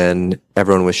when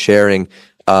everyone was sharing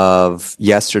of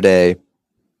yesterday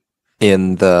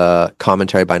in the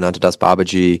commentary by Nandadas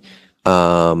Babaji,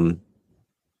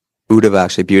 Uddhava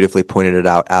actually beautifully pointed it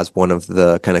out as one of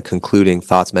the kind of concluding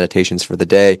thoughts, meditations for the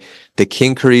day. The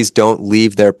Kinkaris don't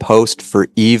leave their post for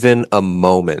even a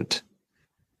moment.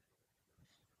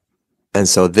 And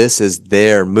so this is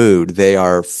their mood. They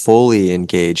are fully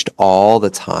engaged all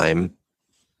the time,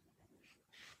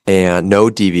 and no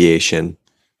deviation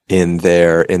in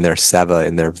their seva,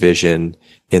 in their vision,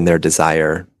 in their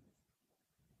desire.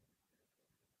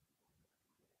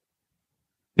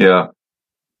 Yeah.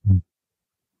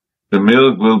 The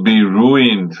milk will be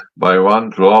ruined by one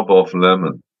drop of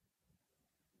lemon.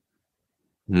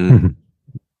 Mm.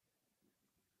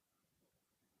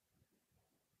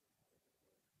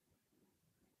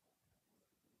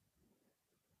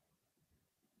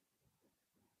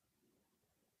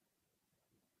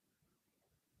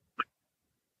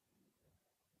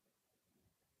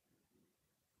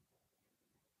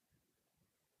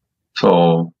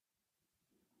 So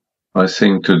I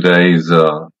think today's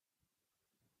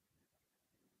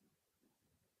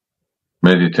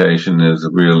meditation is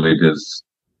really this,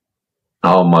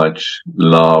 how much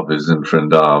love is in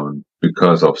Vrindavan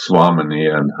because of Swamini,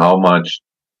 and how much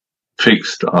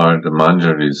fixed are the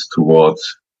manjaris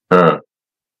towards her,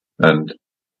 and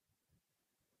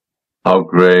how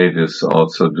great is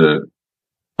also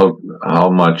how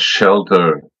much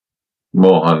shelter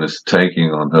Mohan is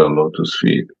taking on her lotus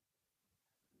feet.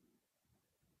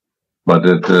 But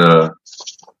the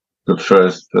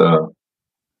first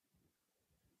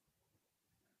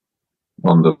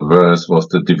on the verse was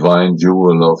the divine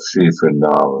jewel of Sri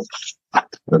Vrindavan.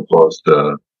 That was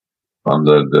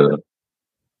under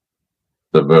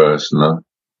the verse, no?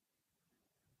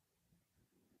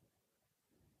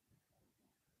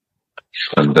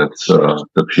 And that's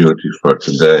the beauty for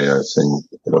today, I think,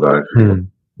 what I feel.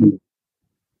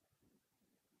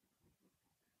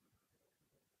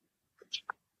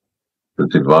 The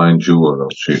divine jewel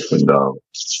of Sri Vrindavan.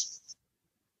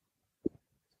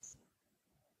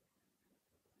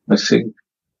 I think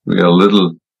we are a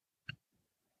little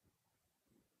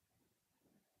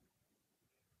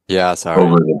sorry.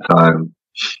 over the time.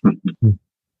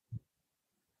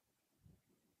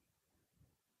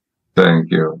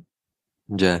 Thank you.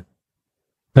 Jai.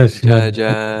 Jai Jai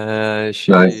Jai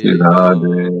Shri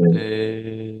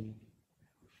Radhe.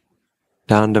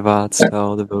 Dandavats to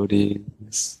all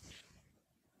devotees.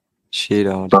 Shri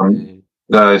Radhe.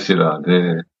 Jai Shri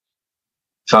Radhe.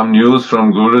 Some news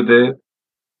from Gurudev?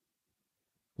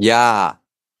 Yeah,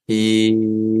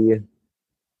 he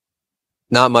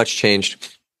not much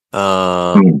changed.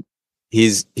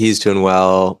 He's doing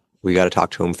well. We got to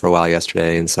talk to him for a while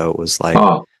yesterday, and so it was like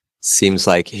seems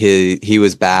like he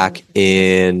was back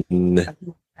in.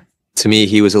 To me,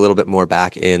 he was a little bit more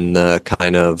back in the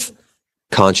kind of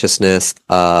consciousness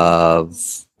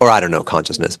of, or I don't know,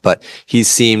 consciousness, but he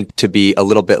seemed to be a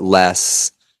little bit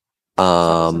less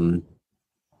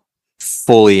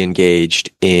fully engaged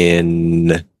in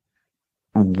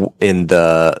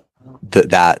the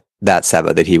that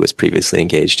seva that he was previously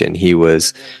engaged in. He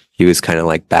was kind of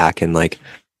like back and like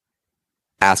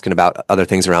asking about other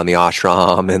things around the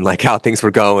ashram and like how things were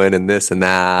going and this and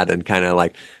that, and kind of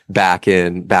like back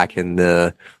in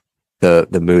the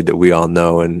mood that we all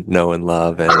know and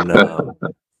love. And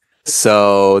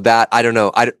so that, I don't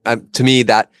know, to me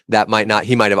that might not,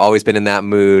 he might have always been in that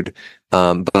mood,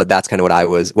 but that's kind of what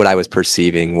I was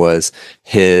perceiving was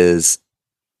his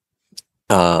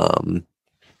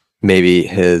maybe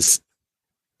his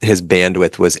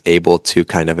bandwidth was able to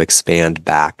kind of expand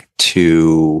back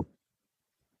to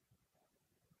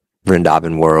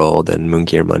Vrindavan world and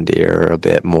Mungir Mandir a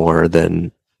bit more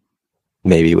than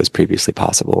maybe was previously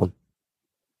possible.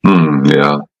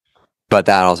 Yeah. But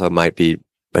that also might be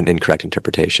an incorrect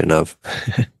interpretation of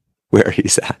where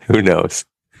he's at. Who knows?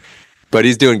 But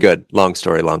he's doing good. Long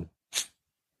story long.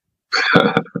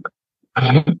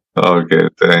 Okay,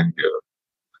 thank you.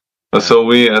 So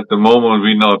we, at the moment,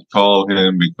 we not call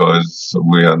him because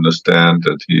we understand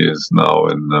that he is now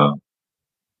in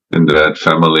that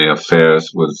family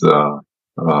affairs with so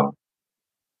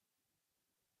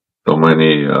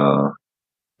many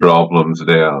problems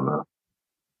there.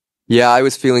 Yeah, I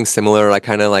was feeling similar. I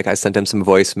kind of like, I sent him some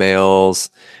voicemails,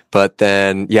 but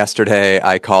then yesterday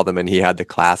I called him and he had the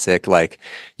classic, like,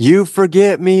 you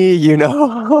forget me, you know?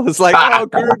 I was like, oh,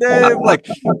 Gurudev, like,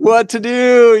 what to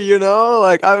do, you know?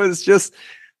 Like, I was just,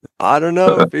 I don't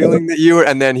know, feeling that you were,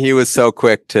 and then he was so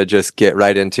quick to just get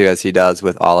right into, as he does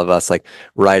with all of us, like,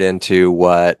 right into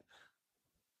what,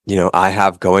 you know, I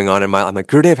have going on in my, I'm like,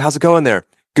 Gurudev, how's it going there?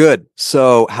 Good.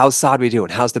 So how's Sadhvi doing?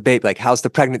 How's the baby? Like, how's the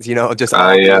pregnancy? You know, just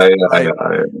all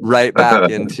right back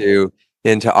into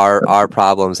our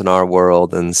problems and our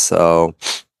world. And so,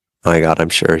 oh my God, I'm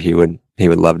sure he would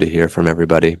love to hear from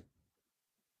everybody.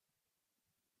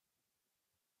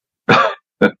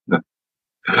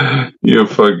 You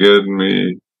forget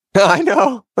me. I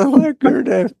know. I'm like,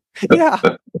 Gurudev. Yeah.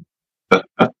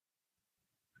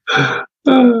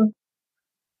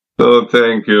 So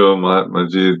thank you,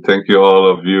 Mahatmaji. Thank you, all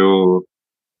of you.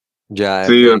 Jai,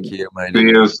 See thank you, my see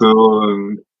dear. you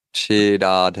soon. Shri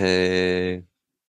Radhe.